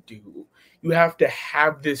want to do. You have to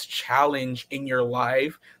have this challenge in your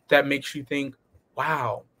life that makes you think,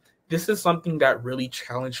 wow, this is something that really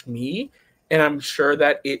challenged me. And I'm sure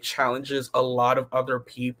that it challenges a lot of other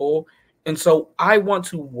people. And so I want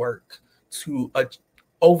to work to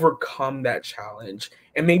overcome that challenge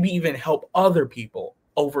and maybe even help other people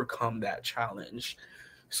overcome that challenge.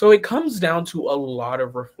 So it comes down to a lot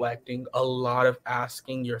of reflecting, a lot of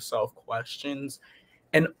asking yourself questions,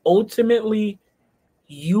 and ultimately,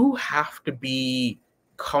 you have to be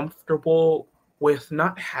comfortable with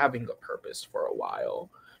not having a purpose for a while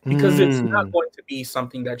because it's not Mm. going to be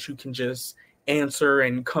something that you can just answer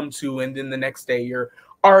and come to, and then the next day you're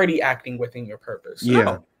already acting within your purpose. Yeah.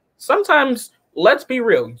 No, sometimes, let's be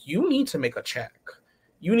real, you need to make a check.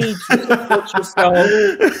 You need to support yourself.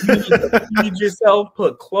 You need to feed yourself,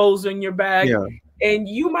 put clothes in your back, Yeah. and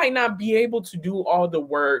you might not be able to do all the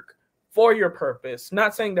work for your purpose.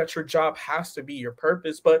 Not saying that your job has to be your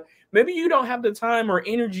purpose, but maybe you don't have the time or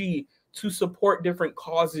energy to support different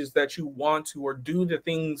causes that you want to, or do the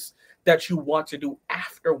things that you want to do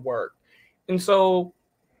after work. And so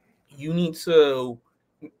you need to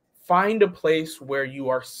find a place where you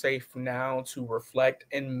are safe now to reflect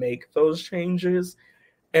and make those changes.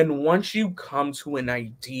 And once you come to an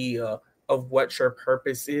idea of what your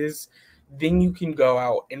purpose is, then you can go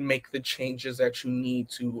out and make the changes that you need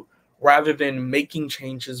to, rather than making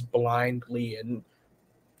changes blindly and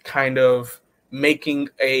kind of making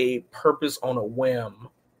a purpose on a whim.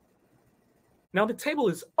 Now, the table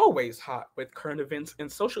is always hot with current events and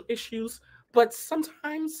social issues, but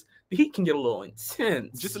sometimes the heat can get a little Just a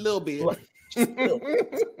intense. little bit. Just a little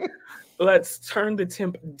bit. Let's turn the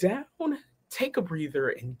temp down, take a breather,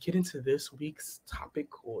 and get into this week's topic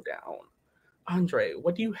cool down. Andre,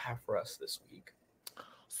 what do you have for us this week?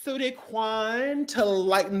 So, Daquon, to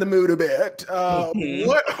lighten the mood a bit, Mhm.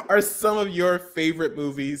 what are some of your favorite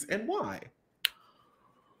movies and why?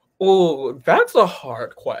 Oh, that's a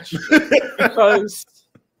hard question because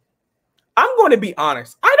I'm going to be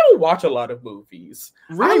honest. I don't watch a lot of movies.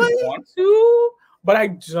 I Really? want to, but I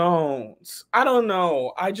don't. I don't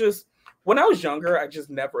know. When I was younger, I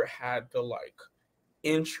just never had the like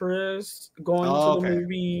interest going to Oh, the okay.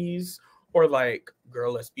 movies, or like,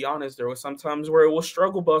 girl, let's be honest, there was some times where it was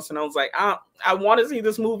struggle bus and I was like, I want to see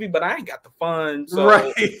this movie, but I ain't got the funds. So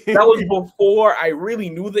that was Right. before I really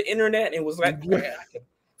knew the internet, and it was like, man,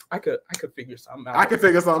 I could figure something I out. can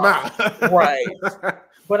figure something Right. out.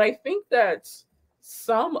 But I think that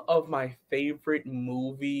some of my favorite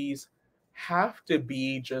movies have to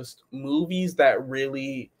be just movies that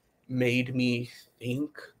really made me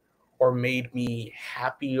think, or made me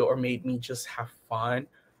happy, or made me just have fun.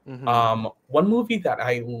 Hmm. One movie that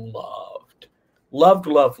I loved,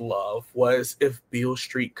 was If Beale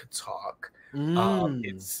Street Could Talk.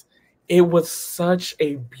 Mm. It was such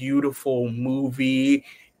a beautiful movie.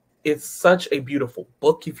 It's such a beautiful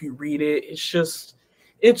book if you read it.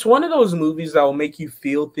 It's one of those movies that will make you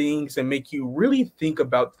feel things and make you really think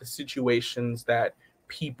about the situations that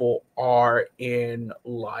people are in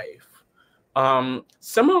life.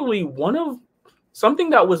 Similarly, one of something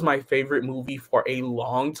that was my favorite movie for a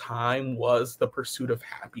long time was The Pursuit of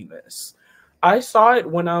Happiness. I saw it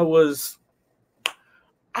when I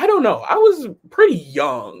don't know, I was pretty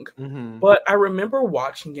young, Hmm. but I remember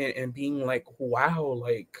watching it and being like, wow,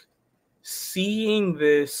 like seeing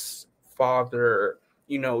this father,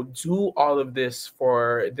 do all of this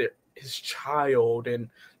for his child, and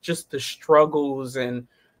just the struggles and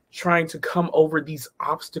trying to come over these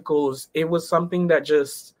obstacles, it was something that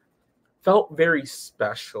just felt very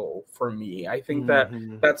special for me. I think that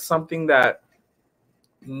Hmm. that's something that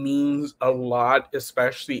means a lot,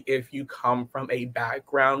 especially if you come from a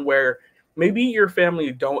background where maybe your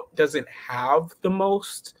family doesn't have the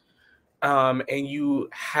most, and you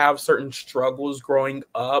have certain struggles growing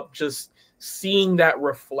up. Just seeing that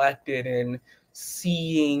reflected and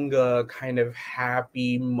seeing kind of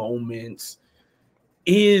happy moments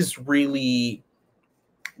is really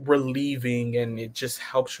relieving, and it just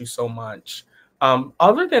helps you so much.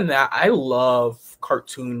 Other than that, I love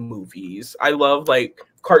cartoon movies. I love like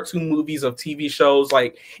cartoon movies of TV shows,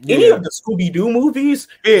 like any Yeah. of the Scooby-Doo movies.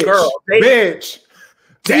 Bitch. Girl, they Bitch.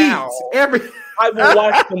 down. Beats. Every I will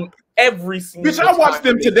watch them every single bitch, I watched time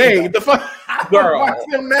them they come today. out. The fuck I Girl, watch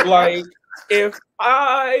them now. like if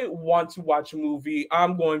I want to watch a movie,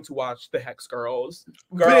 I'm going to watch the Hex Girls.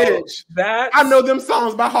 Girl, bitch. that I know them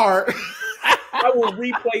songs by heart. I will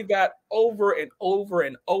replay that over and over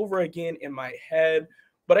and over again in my head.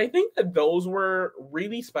 But I think that those were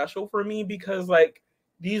really special for me because, like,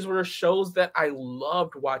 these were shows that I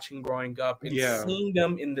loved watching growing up, and Yeah. seeing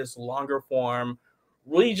them in this longer form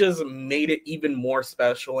really just made it even more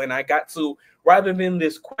special. And I got to, rather than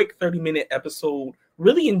this quick 30-minute episode,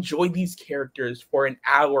 really enjoy these characters for an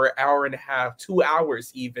hour, hour and a half, 2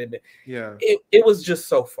 hours even. Yeah. It was just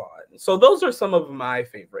so fun. So those are some of my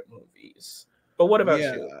favorite movies. But what about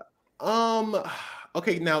you?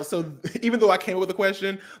 Okay, now, so even though I came up with a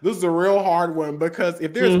question, this is a real hard one because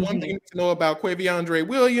if there's one thing to know about Quaviondre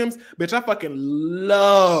Williams, bitch, I fucking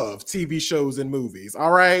love TV shows and movies.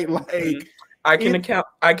 All right, like I can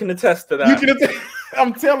attest to that. You can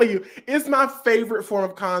I'm telling you, it's my favorite form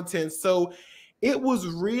of content. So it was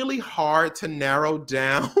really hard to narrow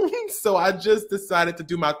down. So I just decided to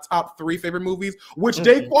do my top 3 favorite movies, which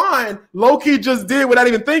Daquon low-key just did without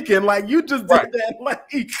even thinking. Like, you just did that, like,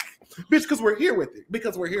 bitch, because we're here with it.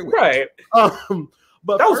 Because we're here with it.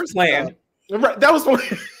 But that was planned. Right, that was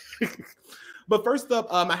planned. But first up,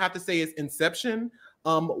 I have to say is Inception.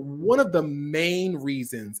 One of the main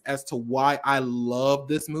reasons as to why I love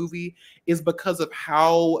this movie is because of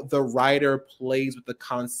how the writer plays with the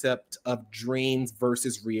concept of dreams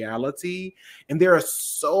versus reality. And there are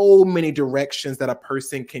so many directions that a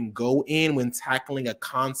person can go in when tackling a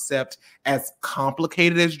concept as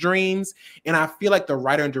complicated as dreams. And I feel like the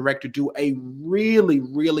writer and director do a really,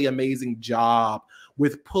 really amazing job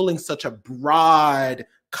with pulling such a broad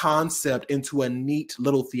concept into a neat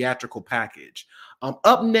little theatrical package.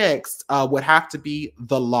 Up next would have to be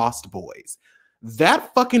The Lost Boys.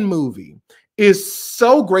 That fucking movie is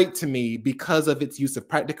so great to me because of its use of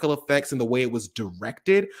practical effects and the way it was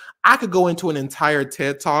directed. I could go into an entire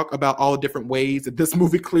TED talk about all the different ways that this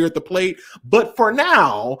movie cleared the plate, but for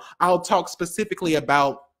now, I'll talk specifically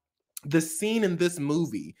about the scene in this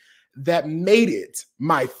movie that made it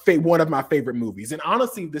one of my favorite movies. And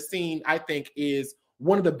honestly, the scene I think is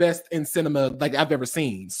one of the best in cinema like I've ever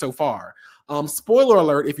seen so far. Spoiler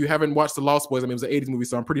alert, if you haven't watched The Lost Boys, I mean, it was an 80s movie,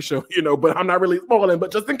 so I'm pretty sure, you know, but I'm not really spoiling,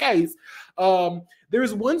 but just in case. There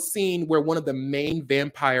is one scene where one of the main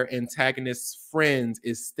vampire antagonist's friends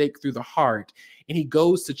is staked through the heart, and he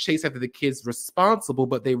goes to chase after the kids responsible,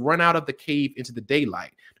 but they run out of the cave into the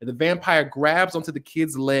daylight. And the vampire grabs onto the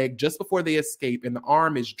kid's leg just before they escape, and the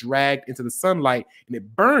arm is dragged into the sunlight, and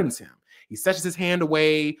it burns him. He stretches his hand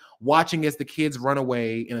away, watching as the kids run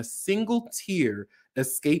away, and a single tear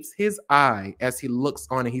escapes his eye as he looks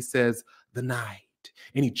on and he says, "The night."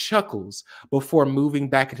 And he chuckles before moving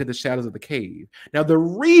back into the shadows of the cave. Now, the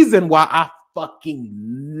reason why I fucking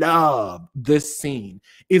love this scene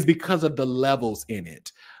is because of the levels in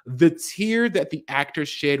it. The tear that the actor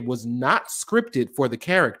shed was not scripted for the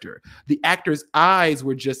character. The actor's eyes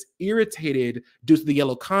were just irritated due to the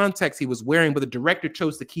yellow contacts he was wearing, but the director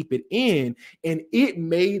chose to keep it in, and it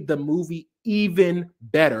made the movie even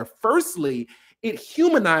better. Firstly, it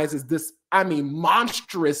humanizes this,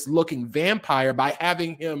 monstrous looking vampire by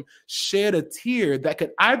having him shed a tear that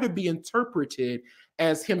could either be interpreted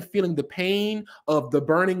as him feeling the pain of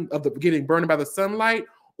getting burned by the sunlight,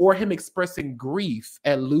 or him expressing grief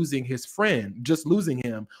at losing his friend, just losing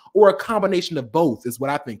him, or a combination of both is what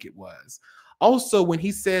I think it was. Also, when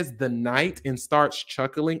he says "the night" and starts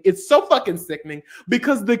chuckling, it's so fucking sickening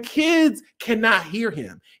because the kids cannot hear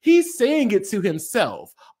him. He's saying it to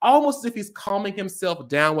himself, almost as if he's calming himself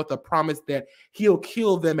down with a promise that he'll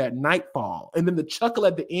kill them at nightfall. And then the chuckle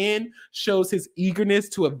at the end shows his eagerness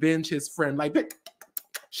to avenge his friend. Like,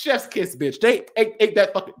 chef's kiss, bitch. They ate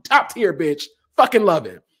that fucking top tier, bitch. Fucking love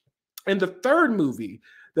it. And the third movie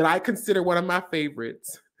that I consider one of my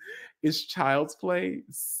favorites is Child's Play,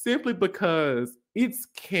 simply because it's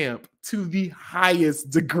camp to the highest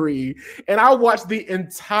degree. And I watched the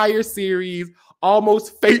entire series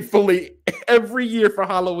almost faithfully every year for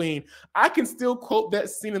Halloween. I can still quote that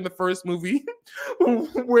scene in the first movie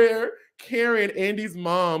where Karen, Andy's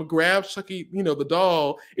mom, grabs Chucky, the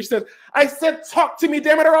doll, and she says, I said, talk to me,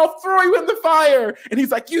 damn it, or I'll throw you in the fire. And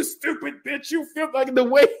he's like, you stupid bitch, you feel like the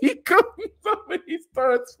way he comes up and he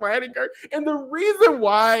starts fighting her. And the reason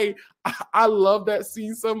why I love that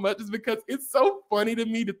scene so much is because it's so funny to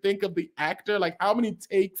me to think of the actor, like how many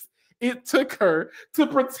takes it took her to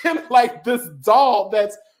pretend like this doll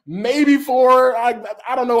that's maybe I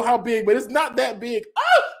don't know how big, but it's not that big.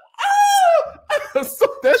 So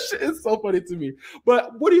that shit is so funny to me.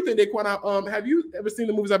 But what do you think, Daquon? Have you ever seen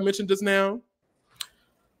the movies I mentioned just now?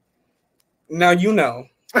 Now we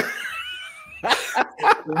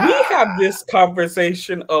have this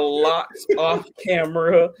conversation a lot off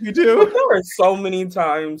camera. You do? But there are so many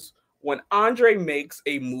times when Andre makes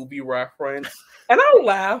a movie reference and I'll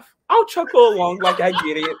laugh, I'll chuckle along like I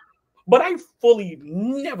get it, but I fully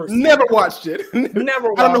never watched it. Never watched it.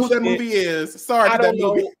 I don't know who that movie is. Sorry, I don't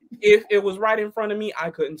know movie. if it was right in front of me. I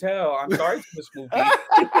couldn't tell. I'm sorry for this movie.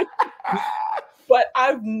 But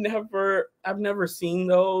I've never seen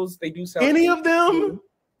those. They do sound any of them.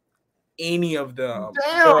 Any of them.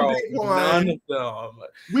 Damn, girl, none of them.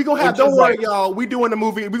 We gonna have. Don't worry, y'all. We doing the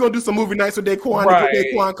movie. We gonna do some movie nights with Daquon. Right.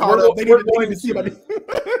 Daquon caught up. They need to see about it.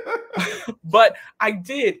 But I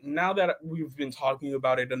did. Now that we've been talking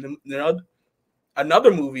about it, and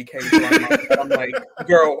another movie came to my mind. I'm like,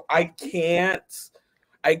 girl, I can't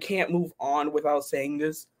move on without saying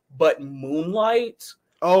this. But Moonlight.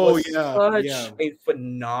 Oh was such a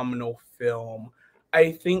phenomenal film.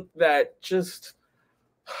 I think that just.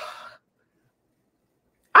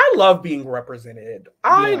 I love being represented.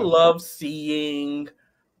 I love seeing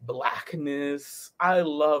Blackness. I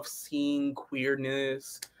love seeing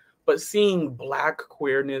queerness, but seeing Black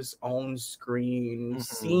queerness on screen,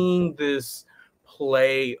 seeing this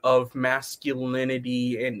play of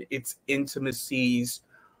masculinity and its intimacies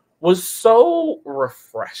was so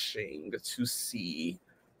refreshing to see.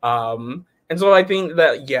 And so I think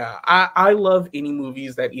that, I love any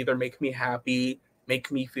movies that either make me happy,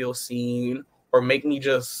 make me feel seen, or make me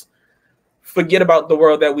just forget about the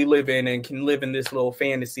world that we live in and can live in this little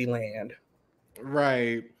fantasy land.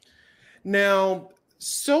 Right. Now,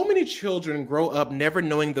 so many children grow up never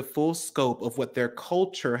knowing the full scope of what their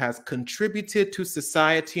culture has contributed to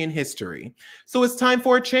society and history. So it's time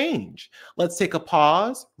for a change. Let's take a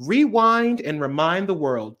pause, rewind, and remind the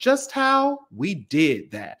world just how we did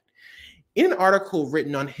that. In an article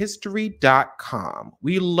written on history.com,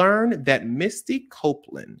 we learned that Misty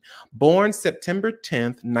Copeland, born September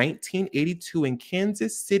 10th, 1982 in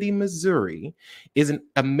Kansas City, Missouri, is an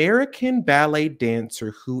American ballet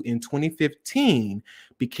dancer who in 2015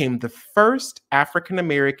 became the first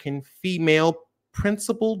African-American female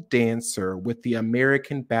principal dancer with the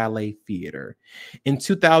American Ballet Theater. In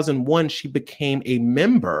 2001, she became a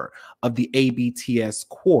member of the ABTS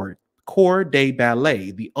Corps de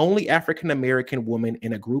Ballet, the only African-American woman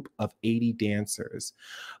in a group of 80 dancers.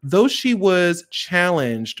 Though she was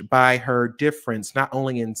challenged by her difference, not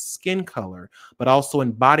only in skin color, but also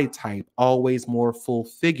in body type, always more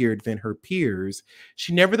full-figured than her peers,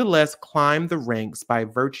 she nevertheless climbed the ranks by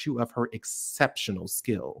virtue of her exceptional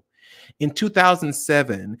skill. In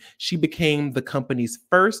 2007, she became the company's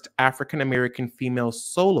first African-American female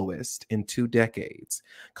soloist in 2 decades.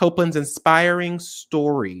 Copeland's inspiring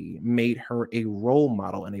story made her a role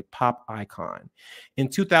model and a pop icon. In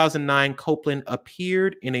 2009, Copeland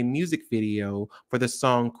appeared in a music video for the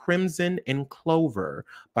song Crimson and Clover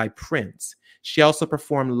by Prince. She also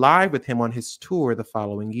performed live with him on his tour the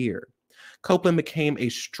following year. Copeland became a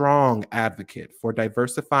strong advocate for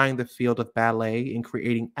diversifying the field of ballet and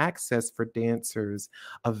creating access for dancers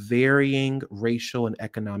of varying racial and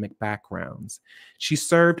economic backgrounds. She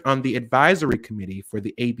served on the advisory committee for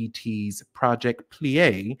the ABT's Project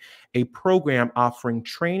Plie, a program offering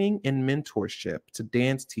training and mentorship to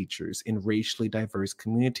dance teachers in racially diverse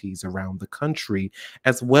communities around the country,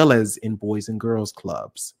 as well as in boys and girls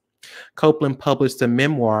clubs. Copeland published a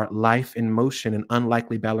memoir, Life in Motion, An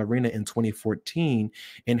Unlikely Ballerina, in 2014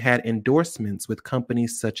 and had endorsements with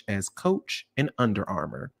companies such as Coach and Under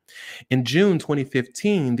Armour. In June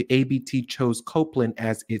 2015, the ABT chose Copeland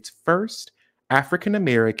as its first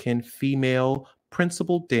African-American female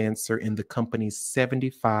principal dancer in the company's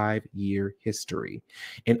 75-year history.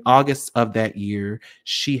 In August of that year,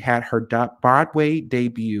 she had her Broadway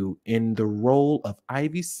debut in the role of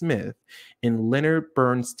Ivy Smith in Leonard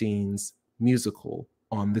Bernstein's musical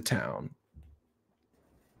On the Town.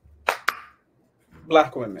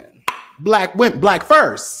 Black women. Black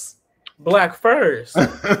first. Black first. And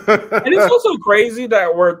it's also crazy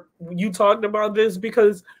that you talked about this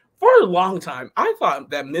because for a long time, I thought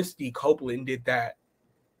that Misty Copeland did that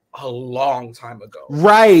a long time ago.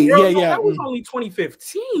 Right. Girl, Yeah, no, yeah. that was only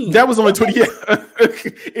 2015. That was only 20. Yeah.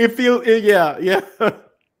 It feels, yeah, yeah.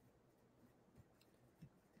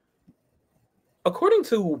 According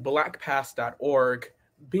to blackpast.org,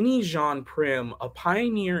 Benny Jean Prim, a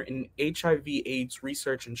pioneer in HIV/AIDS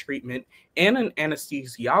research and treatment and an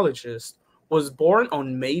anesthesiologist, was born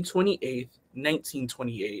on May 28,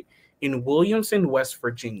 1928, in Williamson, West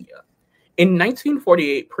Virginia. In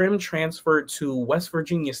 1948, Prim transferred to West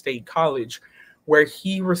Virginia State College, where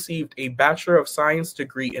he received a Bachelor of Science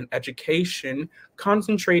degree in education,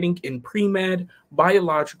 concentrating in pre-med,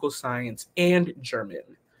 biological science, and German.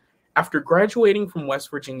 After graduating from West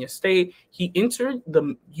Virginia State, he entered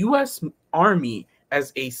the U.S. Army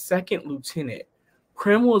as a second lieutenant.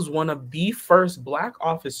 Prim was one of the first Black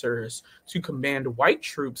officers to command white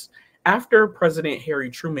troops after President Harry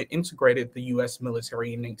Truman integrated the U.S.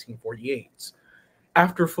 military in 1948.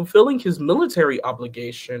 After fulfilling his military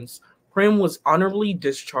obligations, Prim was honorably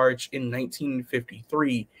discharged in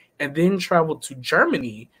 1953 and then traveled to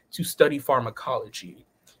Germany to study pharmacology.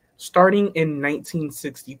 Starting in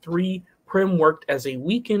 1963, Prim worked as a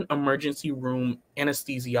weekend emergency room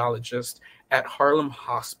anesthesiologist at Harlem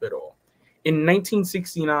Hospital. In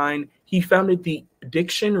 1969, he founded the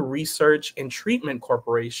Addiction Research and Treatment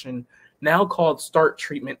Corporation, now called START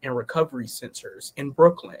Treatment and Recovery Centers, in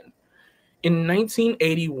Brooklyn. In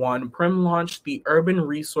 1981, Prim launched the Urban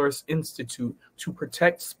Resource Institute to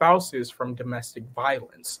protect spouses from domestic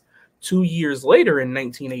violence. 2 years later, in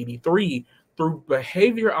 1983, through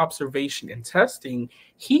behavior observation and testing,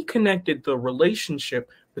 he connected the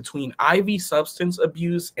relationship between IV substance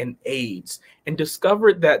abuse and AIDS and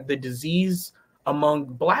discovered that the disease among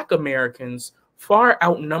Black Americans far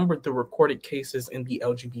outnumbered the recorded cases in the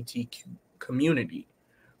LGBTQ community.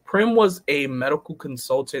 Prim was a medical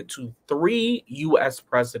consultant to 3 U.S.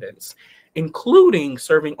 presidents, including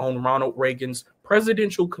serving on Ronald Reagan's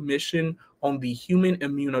Presidential Commission on the Human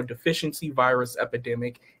Immunodeficiency Virus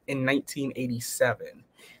Epidemic in 1987.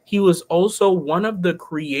 He was also one of the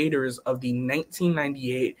creators of the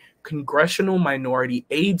 1998 Congressional Minority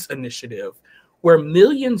AIDS Initiative, where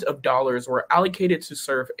millions of dollars were allocated to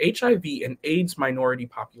serve HIV and AIDS minority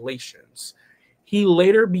populations. He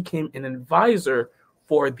later became an advisor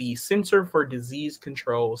for the Center for Disease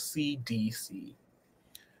Control, CDC.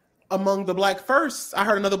 Among the Black first, I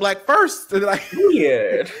heard another Black first.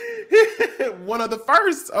 Weird. One of the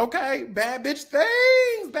first. Okay, bad bitch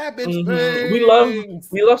things. Bad bitch things.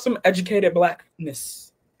 We love some educated Blackness.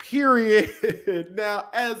 Period. Now,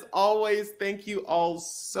 as always, thank you all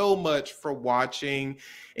so much for watching,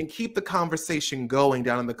 and keep the conversation going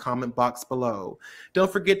down in the comment box below.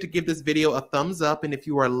 Don't forget to give this video a thumbs up, and if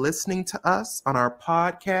you are listening to us on our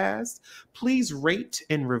podcast, please rate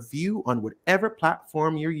and review on whatever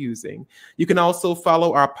platform you're using. You can also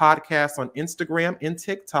follow our podcast on Instagram and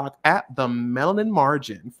TikTok at the Melanin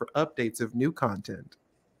Margin for updates of new content.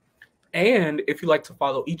 And if you'd like to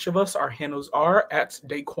follow each of us, our handles are at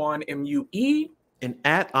Daquon MUE and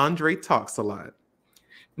at Andre Talks a Lot.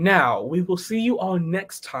 Now, we will see you all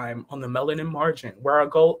next time on the Melanin Margin, where our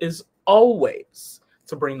goal is always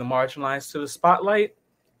to bring the marginalized to the spotlight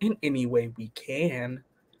in any way we can.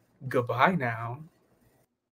 Goodbye now.